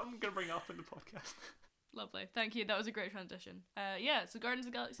 oh, I'm going to bring it up in the podcast. Lovely. Thank you. That was a great transition. So Guardians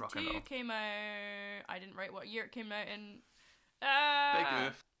of the Galaxy 2 came out... I didn't write what year it came out in.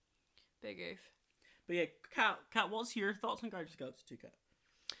 Big oof. But yeah, Kat, what's your thoughts on Guardians of the Galaxy 2, Kat?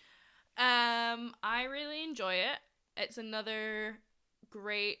 I really enjoy it. It's another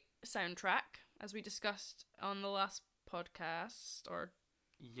great soundtrack, as we discussed on the last podcast, or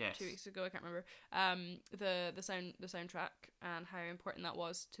 2 weeks ago, I can't remember. The soundtrack and how important that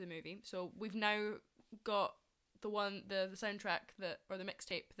was to the movie. So we've now got the soundtrack or the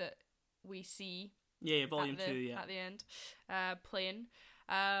mixtape that we see. Yeah, volume 2. At the end, playing.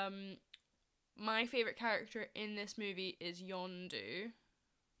 My favourite character in this movie is Yondu.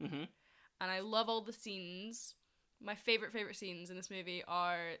 Mm-hmm. And I love all the scenes. My favourite scenes in this movie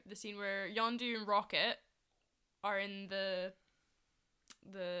are the scene where Yondu and Rocket are in the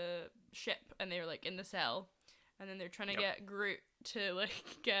ship and they're like in the cell, and then they're trying to get Groot to like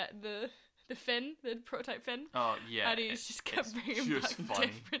get the the Finn, the prototype Finn. Oh yeah, and he's just kept bringing back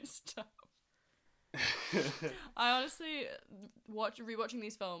different stuff. I honestly rewatching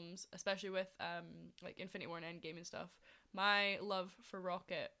these films, especially with like Infinity War and Endgame and stuff. My love for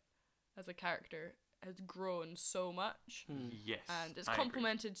Rocket as a character has grown so much. Yes, and it's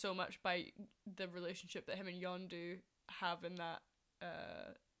complemented so much by the relationship that him and Yondu have in that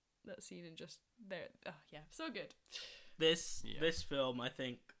scene, and just there. Oh yeah, so good. This film, I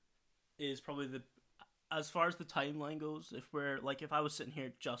think, is probably as far as the timeline goes, if I was sitting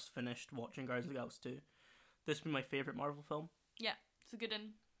here just finished watching Guardians of the Galaxy 2, this would be my favourite Marvel film. Yeah, it's a good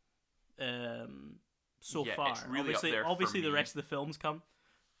one. So far. It's really obviously the rest of the films come.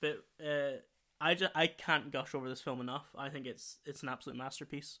 But I can't gush over this film enough. I think it's an absolute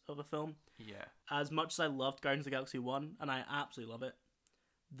masterpiece of a film. Yeah. As much as I loved Guardians of the Galaxy 1, and I absolutely love it,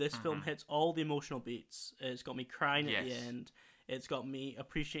 this film hits all the emotional beats. It's got me crying at the end. It's got me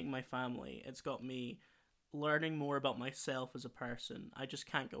appreciating my family. It's got me learning more about myself as a person. I just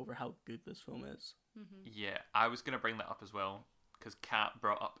can't get over how good this film is. Yeah, I was going to bring that up as well, because Kat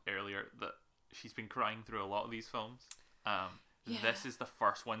brought up earlier that she's been crying through a lot of these films. This is the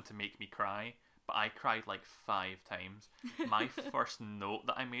first one to make me cry, but I cried like 5 times. My first note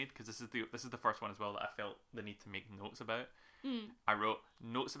that I made, because this is the first one as well that I felt the need to make notes about. I wrote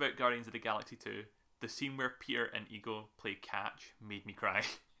notes about Guardians of the Galaxy 2. The scene where Peter and Ego play catch made me cry.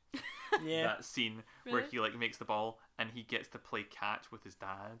 Yeah, that scene where he like makes the ball and he gets to play catch with his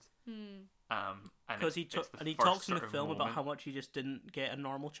dad. Because he talks in the film about how much he just didn't get a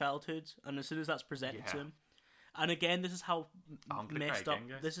normal childhood, and as soon as that's presented to him, and again, this is how messed up.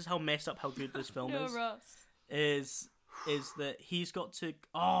 This is how messed up how good this film is. Is that he's got to?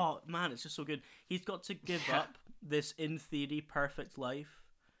 Oh man, it's just so good. He's got to give up this, in theory, perfect life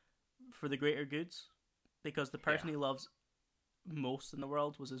for the greater goods, because the person he loves most in the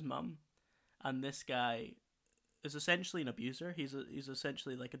world was his mum, and this guy is essentially an abuser. He's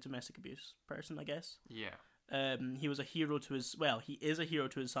essentially like a domestic abuse person, I guess. Yeah. He was a hero to his he is a hero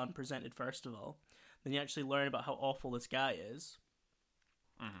to his son, presented first of all. Then you actually learn about how awful this guy is.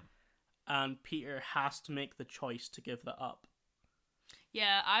 And Peter has to make the choice to give that up.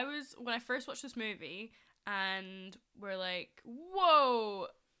 Yeah, when I first watched this movie, and we're like, whoa,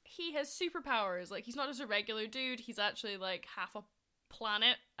 he has superpowers. Like, he's not just a regular dude, he's actually like half a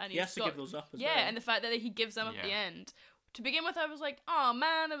planet, and he has to give those up as well. Yeah, and the fact that he gives them at the end. To begin with, I was like, oh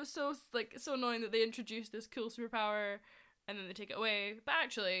man, it was so annoying that they introduced this cool superpower and then they take it away. But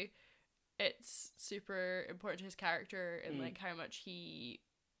actually, it's super important to his character and like how much he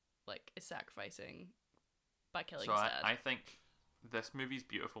like is sacrificing by killing his dad. I think this movie's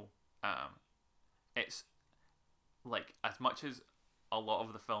beautiful. It's like, as much as a lot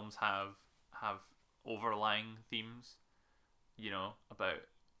of the films have overlying themes, about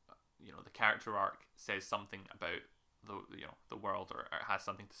the character arc says something about the world, or it has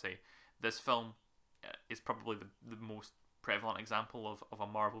something to say. This film is probably the most prevalent example of a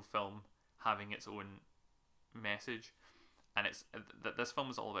Marvel film having its own message, and it's that this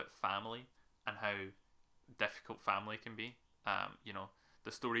film is all about family and how difficult family can be.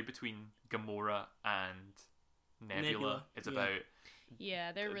 The story between Gamora and Nebula is about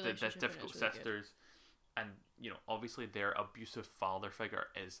their relationship, the difficult really sisters, and obviously their abusive father figure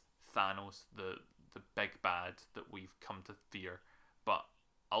is Thanos, the big bad that we've come to fear. But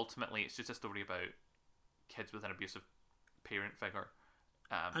ultimately, it's just a story about kids with an abusive parent figure,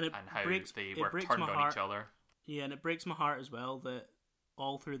 and how they were turned on each other. Yeah, and it breaks my heart as well that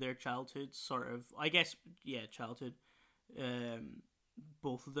all through their childhood, childhood,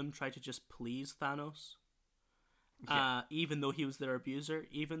 both of them tried to just please Thanos. Even though he was their abuser,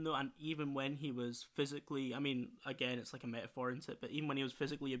 even when he was physically, I mean, again, it's like a metaphor, isn't it? But even when he was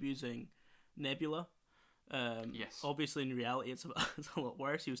physically abusing Nebula, obviously in reality it's a lot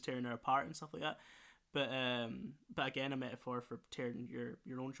worse. He was tearing her apart and stuff like that. But again, a metaphor for tearing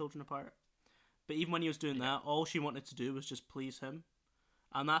your own children apart. But even when he was doing that, all she wanted to do was just please him,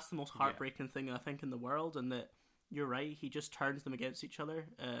 and that's the most heartbreaking thing I think in the world. And that you're right, he just turns them against each other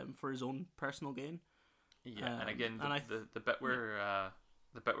for his own personal gain. Yeah, and again, the bit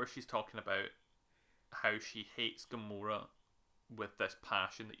where she's talking about how she hates Gamora with this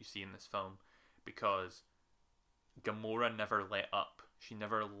passion that you see in this film, because Gamora never let up. She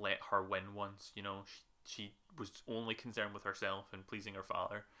never let her win once. She was only concerned with herself and pleasing her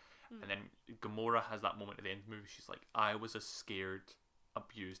father. And then Gamora has that moment at the end of the movie. She's like, I was a scared,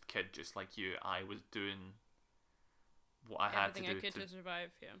 abused kid just like you. I was doing what I had to do. Everything I could to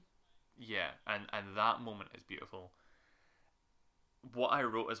survive, Yeah, and that moment is beautiful. What I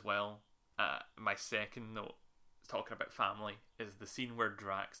wrote as well, my second note, talking about family, is the scene where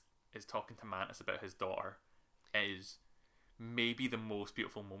Drax is talking to Mantis about his daughter is maybe the most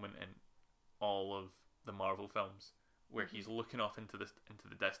beautiful moment in all of the Marvel films, where he's looking off into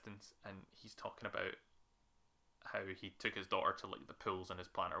the distance and he's talking about how he took his daughter to like the pools on his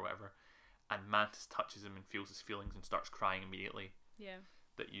planet or whatever, and Mantis touches him and feels his feelings and starts crying immediately. Yeah.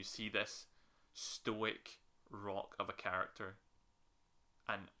 That you see this stoic rock of a character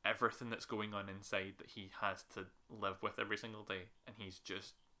and everything that's going on inside that he has to live with every single day, and he's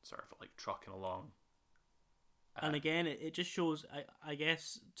just sort of like trucking along. And again, it just shows, I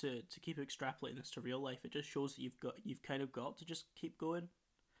guess, to keep extrapolating this to real life, it just shows that you've kind of got to just keep going.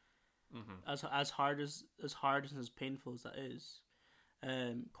 Mm-hmm. As hard and as painful as that is.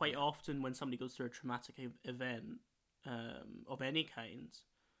 Quite often when somebody goes through a traumatic event of any kind,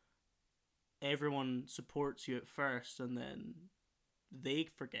 everyone supports you at first, and then they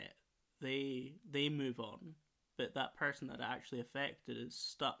forget, they move on, but that person that it actually affected is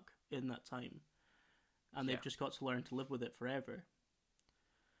stuck in that time, and they've just got to learn to live with it forever.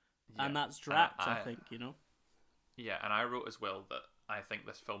 And that's Drax, I think, you know. Yeah, and I wrote as well that I think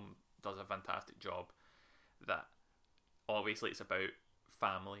this film does a fantastic job, that obviously it's about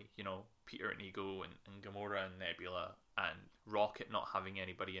family, you know, Peter and Ego and Gamora and Nebula and Rocket not having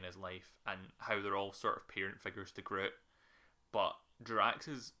anybody in his life, and how they're all sort of parent figures to Groot. But Drax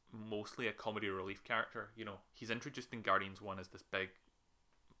is mostly a comedy relief character, you know. He's introduced in Guardians 1 as this big,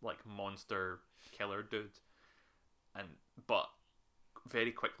 like, monster killer dude, but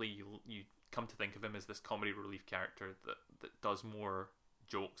very quickly you come to think of him as this comedy relief character that does more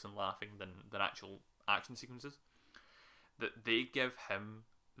jokes and laughing than actual action sequences. That they give him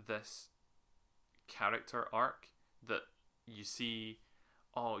this character arc that you see,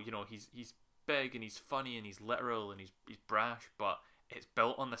 oh, you know, he's big and he's funny and he's literal and he's brash, but it's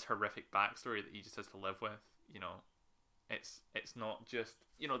built on this horrific backstory that he just has to live with, you know. It's not just,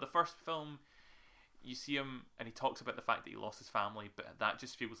 you know, the first film, you see him and he talks about the fact that he lost his family, but that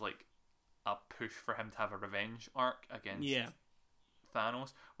just feels like a push for him to have a revenge arc against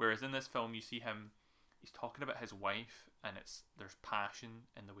Thanos. Whereas in this film, you see him, he's talking about his wife, and there's passion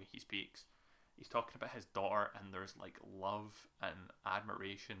in the way he speaks. He's talking about his daughter, and there's like love and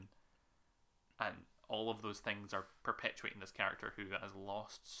admiration, and all of those things are perpetuating this character who has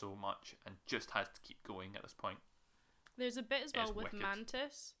lost so much and just has to keep going at this point. There's a bit as well with wicked.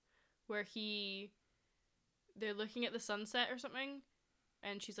 Mantis where they're looking at the sunset or something,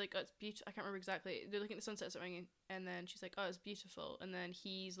 and she's like, oh, it's beautiful. I can't remember exactly. They're looking at the sunset or something, and then she's like, oh, it's beautiful. And then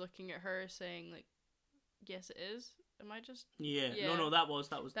he's looking at her saying, like, yes, it is. Am I just... Yeah. No, that was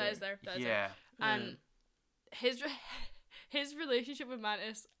there. That is there. And his relationship with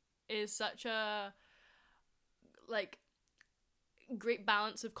Mantis is such a, like, great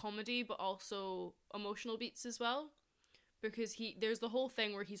balance of comedy, but also emotional beats as well. Because there's the whole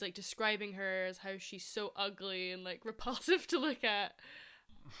thing where he's, like, describing her as how she's so ugly and, like, repulsive to look at.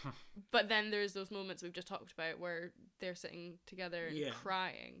 But then there's those moments we've just talked about where they're sitting together and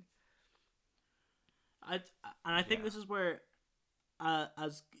crying. I think this is where, I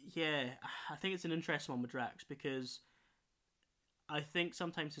think it's an interesting one with Drax, because I think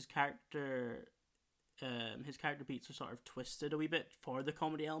sometimes his character beats are sort of twisted a wee bit for the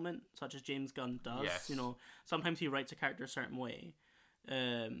comedy element, such as James Gunn does. Yes. You know, sometimes he writes a character a certain way,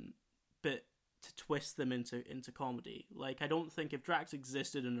 but to twist them into comedy. Like, I don't think if Drax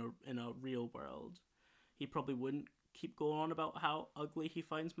existed in a real world, he probably wouldn't keep going on about how ugly he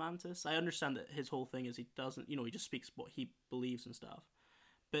finds Mantis. I understand that his whole thing is he doesn't, you know, he just speaks what he believes and stuff.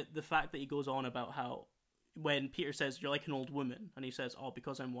 But the fact that he goes on about how, when Peter says, you're like an old woman, and he says, oh,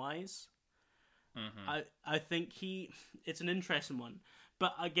 because I'm wise, I think it's an interesting one.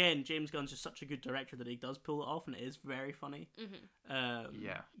 But again, James Gunn's just such a good director that he does pull it off, and it is very funny.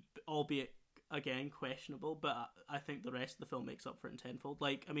 Albeit, again, questionable, but I think the rest of the film makes up for it in tenfold.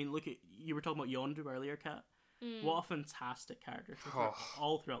 Like, I mean, look at, you were talking about Yondu earlier, Kat. What a fantastic character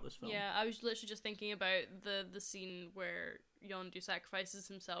all throughout this film. Yeah, I was literally just thinking about the scene where Yondu sacrifices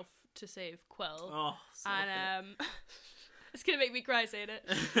himself to save Quill. Oh, so and it's gonna make me cry saying it.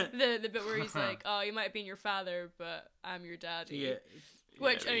 the bit where he's like, "Oh, you might have been your father, but I'm your daddy." Yeah.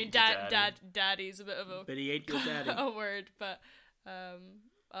 Which, I mean, daddy's a bit of a... But he ain't your daddy. a word, but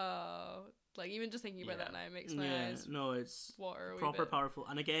like, even just thinking about that now makes my eyes it's water a proper wee bit. powerful.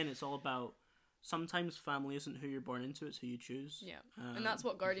 And again, it's all about, sometimes family isn't who you're born into, it's who you choose. Yeah. And that's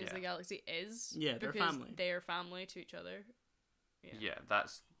what Guardians of the Galaxy is. Yeah, they're because family. They're family to each other. Yeah,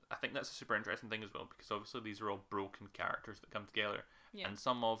 I think that's a super interesting thing as well, because obviously these are all broken characters that come together, and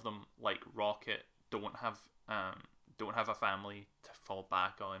some of them, like Rocket, don't have a family to fall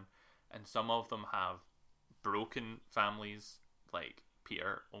back on, and some of them have broken families, like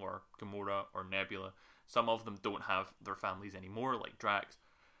Peter or Gamora or Nebula. Some of them don't have their families anymore, like Drax,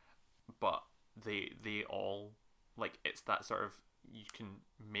 but they all, like, it's that sort of, you can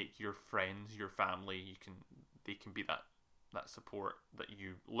make your friends your family. They can be that support that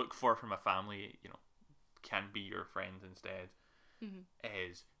you look for from a family, can be your friend instead.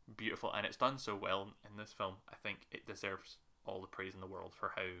 Is beautiful, and it's done so well in this film. I think it deserves all the praise in the world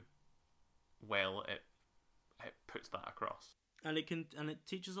for how well it puts that across. And it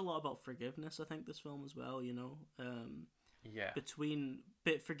teaches a lot about forgiveness, I think, this film as well,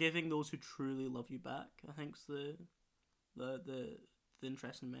 forgiving those who truly love you back, I think's the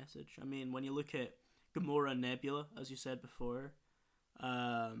interesting message. I mean, when you look at Gamora and Nebula, as you said before,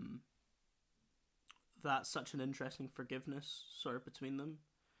 that's such an interesting forgiveness sort of between them,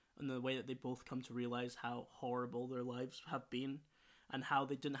 and the way that they both come to realize how horrible their lives have been and how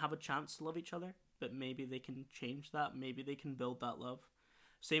they didn't have a chance to love each other, but maybe they can change that, maybe they can build that love.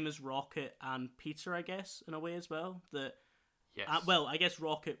 Same as Rocket and Peter, I guess, in a way as well. Yes. I guess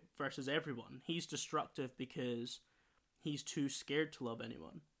Rocket versus everyone. He's destructive because he's too scared to love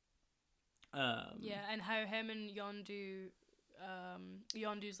anyone. And how him and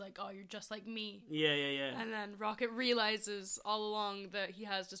Yondu's like, oh, you're just like me. Yeah. And then Rocket realizes all along that he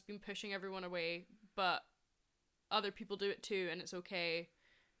has just been pushing everyone away, but other people do it too, and it's okay,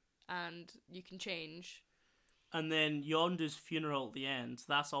 and you can change. And then Yondu's funeral at the end,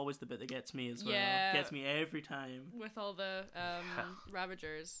 that's always the bit that gets me as well. Yeah. Gets me every time. With all the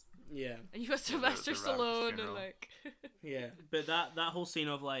Ravagers. Yeah. And you got Sylvester Stallone and like... Yeah, but that whole scene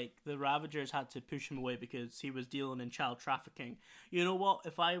of like the Ravagers had to push him away because he was dealing in child trafficking. You know what?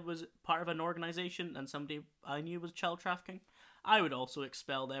 If I was part of an organization and somebody I knew was child trafficking, I would also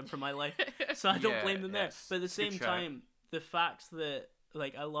expel them from my life. So I don't blame them there. But at the same time, the fact that,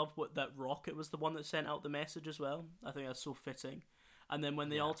 like, I love that Rocket was the one that sent out the message as well. I think that's so fitting. And then when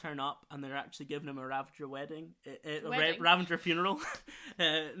they all turn up and they're actually giving him a Ravager Ravager funeral.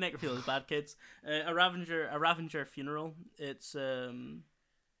 Necrophilia is bad, kids. A Ravager funeral. It's one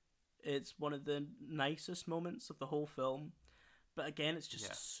of the nicest moments of the whole film. But again, it's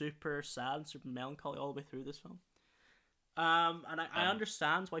just super sad, super melancholy all the way through this film. And I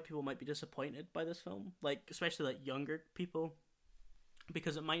understand why people might be disappointed by this film, like especially like younger people,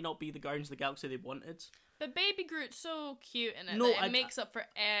 because it might not be the Guardians of the Galaxy they wanted. But Baby Groot's so cute in it that it makes up for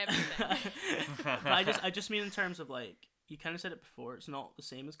everything. But I just mean in terms of, like, you kind of said it before, it's not the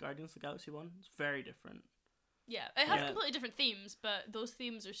same as Guardians of the Galaxy 1. It's very different. Yeah, it has completely different themes, but those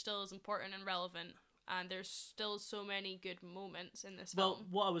themes are still as important and relevant, and there's still so many good moments in this film.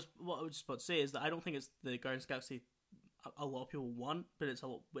 Well, what I was just about to say is that I don't think it's the Guardians of the Galaxy a lot of people want, but it's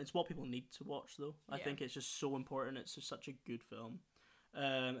what people need to watch, though. I think it's just so important. It's just such a good film.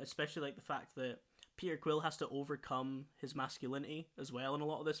 Especially like the fact that Peter Quill has to overcome his masculinity as well in a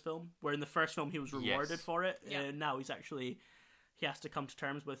lot of this film, where in the first film he was rewarded for it, and now he has to come to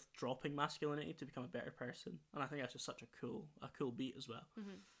terms with dropping masculinity to become a better person, and I think that's just such a cool beat as well.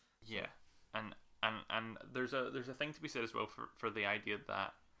 Yeah, and there's a thing to be said as well for the idea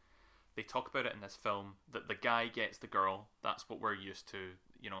that they talk about it in this film, that the guy gets the girl. That's what we're used to.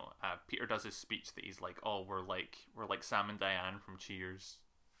 Peter does his speech that he's like, oh, we're like Sam and Diane from Cheers.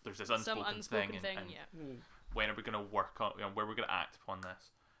 There's this unspoken thing, and when are we going to work on, where we're going to act upon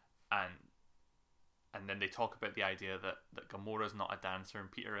this, and then they talk about the idea that Gamora's not a dancer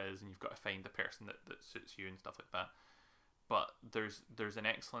and Peter is, and you've got to find the person that suits you and stuff like that. But there's an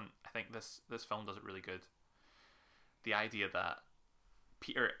excellent, I think this film does it really good. The idea that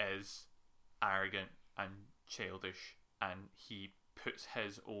Peter is arrogant and childish, and he puts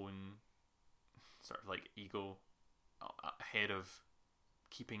his own sort of like ego ahead of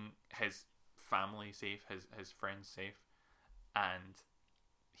keeping his family safe, his friends safe, and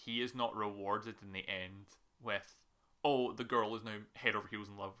he is not rewarded in the end with, oh, the girl is now head over heels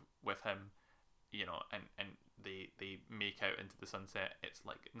in love with him, and they make out into the sunset. It's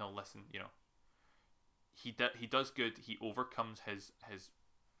like, no, listen, he does good. He overcomes his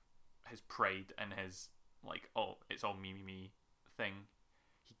pride and his like, oh, it's all me thing.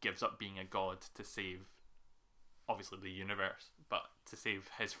 He gives up being a god to save, obviously, the universe, but to save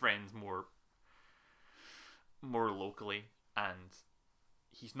his friends more locally. And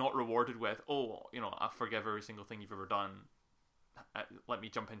he's not rewarded with, oh, I forgive every single thing you've ever done, let me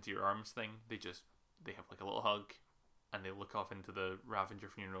jump into your arms thing. They have like a little hug and they look off into the Ravager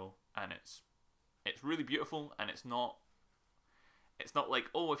funeral, and it's really beautiful. And it's not like,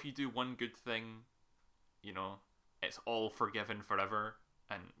 oh, if you do one good thing, it's all forgiven forever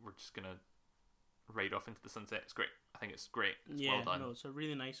and we're just gonna ride off into the sunset. It's great. I think it's great. It's yeah, well done. No, it's a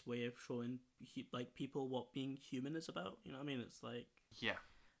really nice way of showing like people what being human is about. You know what I mean? It's like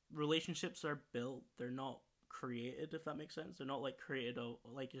relationships are built. They're not created. If that makes sense. They're not like created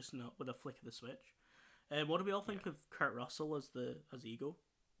like just not with a flick of the switch. What do we all think of Kurt Russell as Ego?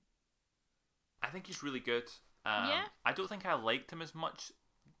 I think he's really good. I don't think I liked him as much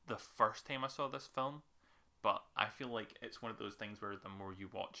the first time I saw this film, but I feel like it's one of those things where the more you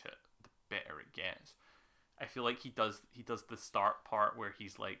watch it, the better it gets. I feel like he does the start part where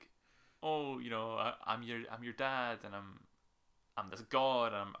he's like, oh, you know, I'm your dad, and I'm this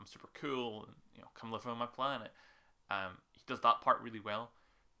god, and I'm super cool, and you know, come live on my planet. He does that part really well,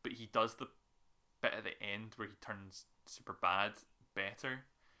 but he does the bit at the end where he turns super bad better.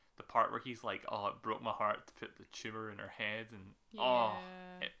 The part where he's like, oh, it broke my heart to put the tumor in her head, and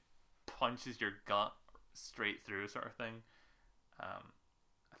it punches your gut straight through, sort of thing.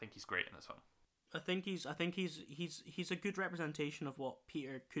 I think he's great in this film. I think he's a good representation of what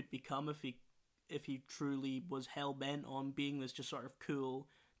Peter could become if he truly was hell bent on being this just sort of cool,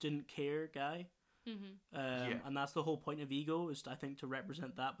 didn't care guy. Mm-hmm. And that's the whole point of Ego, is I think to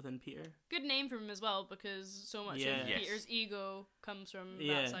represent that within Peter. Good name for him as well, because so much of Peter's ego comes from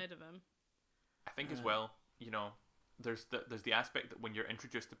that side of him. I think as well, you know, there's the aspect that when you're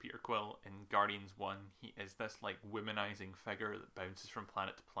introduced to Peter Quill in Guardians 1, he is this like womanizing figure that bounces from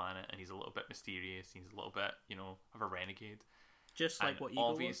planet to planet, and he's a little bit mysterious, he's a little bit, you know, of a renegade. Just like what Ego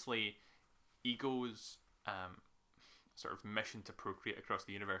obviously was. Ego's sort of mission to procreate across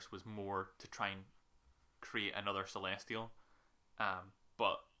the universe was more to try and create another Celestial,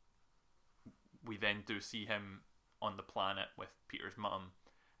 but we then do see him on the planet with Peter's mum,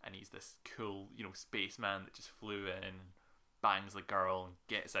 and he's this cool, you know, spaceman that just flew in and bangs the girl and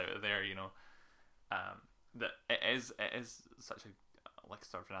gets out of there, you know. That it is such a like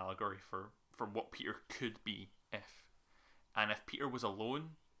sort of an allegory for what Peter could be if Peter was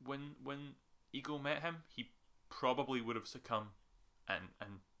alone when Ego met him, he probably would have succumbed and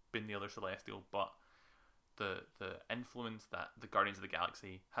been the other Celestial, but the influence that the Guardians of the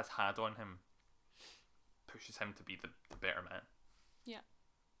Galaxy has had on him pushes him to be the better man. Yeah.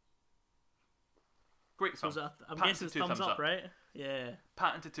 Great film. I'm guessing it's thumbs up, right? Yeah.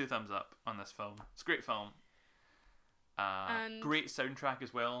 Patented 2 thumbs up on this film. It's a great film. Great soundtrack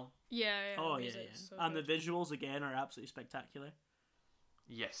as well. Yeah. Oh yeah. So and good. The visuals again are absolutely spectacular.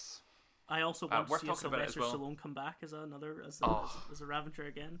 Yes. I also want to see Sylvester Stallone come back as a Ravager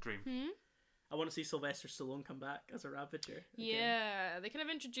again. Dream. I want to see Sylvester Stallone come back as a Ravager. Yeah, they kind of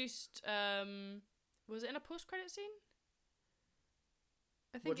introduced. Was it in a post-credit scene?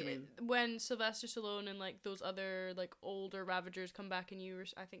 I think when Sylvester Stallone and like those other like older Ravagers come back, and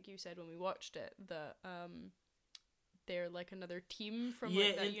I think you said when we watched it that they're like another team from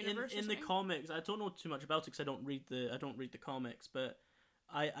like that universe. In the comics, I don't know too much about it because I don't read the comics, but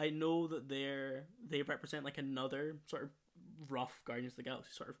I know that they represent like another sort of rough Guardians of the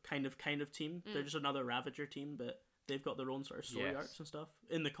Galaxy sort of kind of team. They're just another Ravager team, but they've got their own sort of story arcs and stuff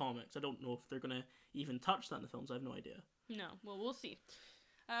in the comics. I don't know if they're gonna even touch that in the films. I have no idea. No, well, we'll see.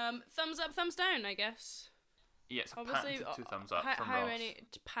 Thumbs up, thumbs down, I guess. Yeah, it's patented 2 thumbs up from how Ross. many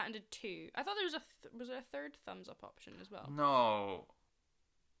patented 2? I thought there was was there a third thumbs up option as well? No.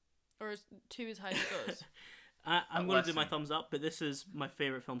 Or is 2 as high as it goes? I'm going to do my thumbs up, but this is my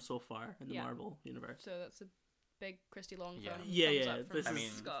favourite film so far in the Marvel universe. So that's a big Christy Long film. Yeah. Thumbs up from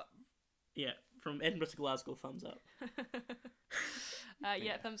Scott. Yeah, from Edinburgh to Glasgow, thumbs up.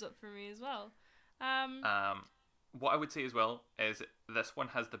 Thumbs up for me as well. What I would say as well is this one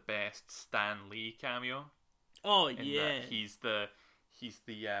has the best Stan Lee cameo. Oh yeah, he's the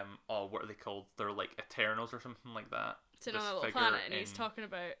what are they called? They're like Eternals or something like that. Sitting on a little planet, and he's talking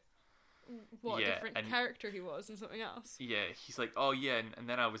about what a different character he was and something else. Yeah, he's like, oh yeah, and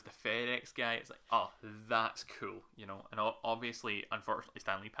then I was the FedEx guy. It's like, oh, that's cool, you know. And obviously, unfortunately,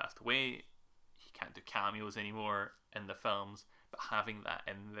 Stan Lee passed away. He can't do cameos anymore in the films, but having that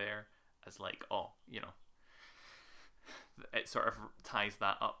in there as like, oh, you know, it sort of ties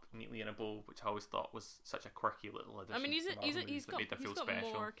that up neatly in a bow, which I always thought was such a quirky little addition. I mean, he's got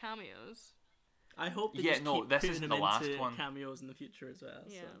more cameos. I hope they just keep this isn't the last one. Cameos in the future as well.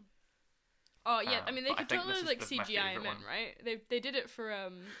 Yeah. So. Oh yeah, I mean they could totally like CGI him in, right? They did it for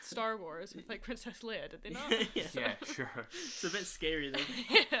Star Wars with like Princess Leia, did they not? Yeah, sure. It's a bit scary though.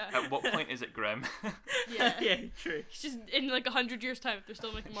 Yeah. At what point is it grim? Yeah, true. He's just in like 100 years' time if they're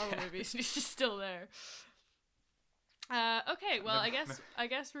still making Marvel movies, and he's just still there. Okay, well I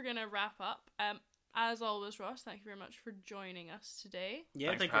guess we're gonna wrap up. As always, Ross, thank you very much for joining us today.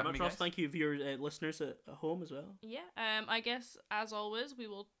 Yeah, thank you very much, Ross. Thank you for your listeners at home as well. Yeah, I guess as always we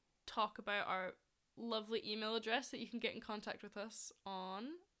will talk about our lovely email address that you can get in contact with us on.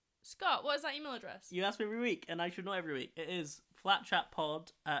 Scott, what is that email address? You ask me every week, and I should know every week. It is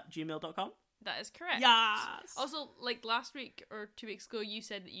flatchatpod@gmail.com. That is correct. Yes! Also, like last week or 2 weeks ago, you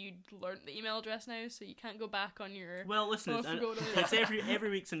said that you'd learnt the email address now, so you can't go back on your... Well, listen, it's every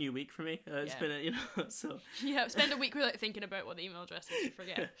week's a new week for me. It's been, so... Yeah, spend a week without thinking about what the email address is, you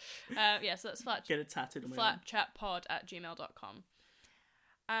forget. So that's Get it tattooed on my flatchatpod@gmail.com.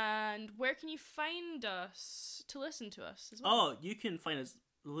 And where can you find us to listen to us as well? Oh, you can find us...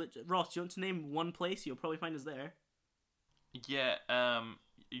 Ross, do you want to name one place? You'll probably find us there. Yeah,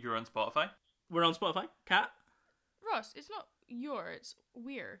 you're on Spotify? We're on Spotify. Kat? Ross, it's not it's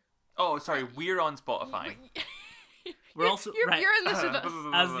we're. Oh, sorry, we're on Spotify. We're also you're in this with us.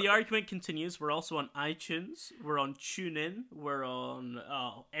 As the argument continues, we're also on iTunes. We're on TuneIn. We're on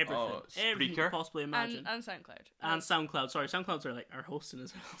everything. Everything you could possibly imagine. And SoundCloud. And SoundCloud. Sorry, SoundClouds are like our hosting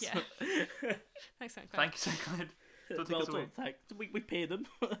as well. Yeah. Thanks, SoundCloud. Thank you, SoundCloud. Don't take us away. We pay them.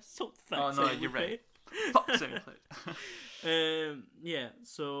 So thanks. Oh no, you're right. Fuck SoundCloud. Yeah.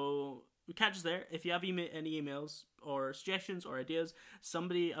 So. Catch us there. If you have any emails or suggestions or ideas, I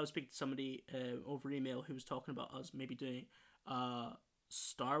was speaking to somebody over email who was talking about us maybe doing a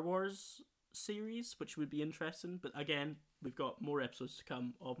Star Wars series, which would be interesting. But again, we've got more episodes to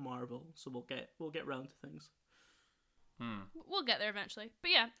come of Marvel, so we'll get round to things. We'll get there eventually.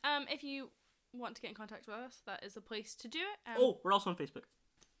 But yeah, if you want to get in contact with us, that is the place to do it. We're also on Facebook.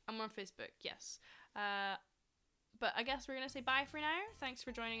 I'm on Facebook, yes. But I guess we're going to say bye for now. Thanks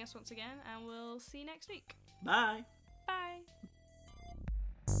for joining us once again, and we'll see you next week. Bye. Bye.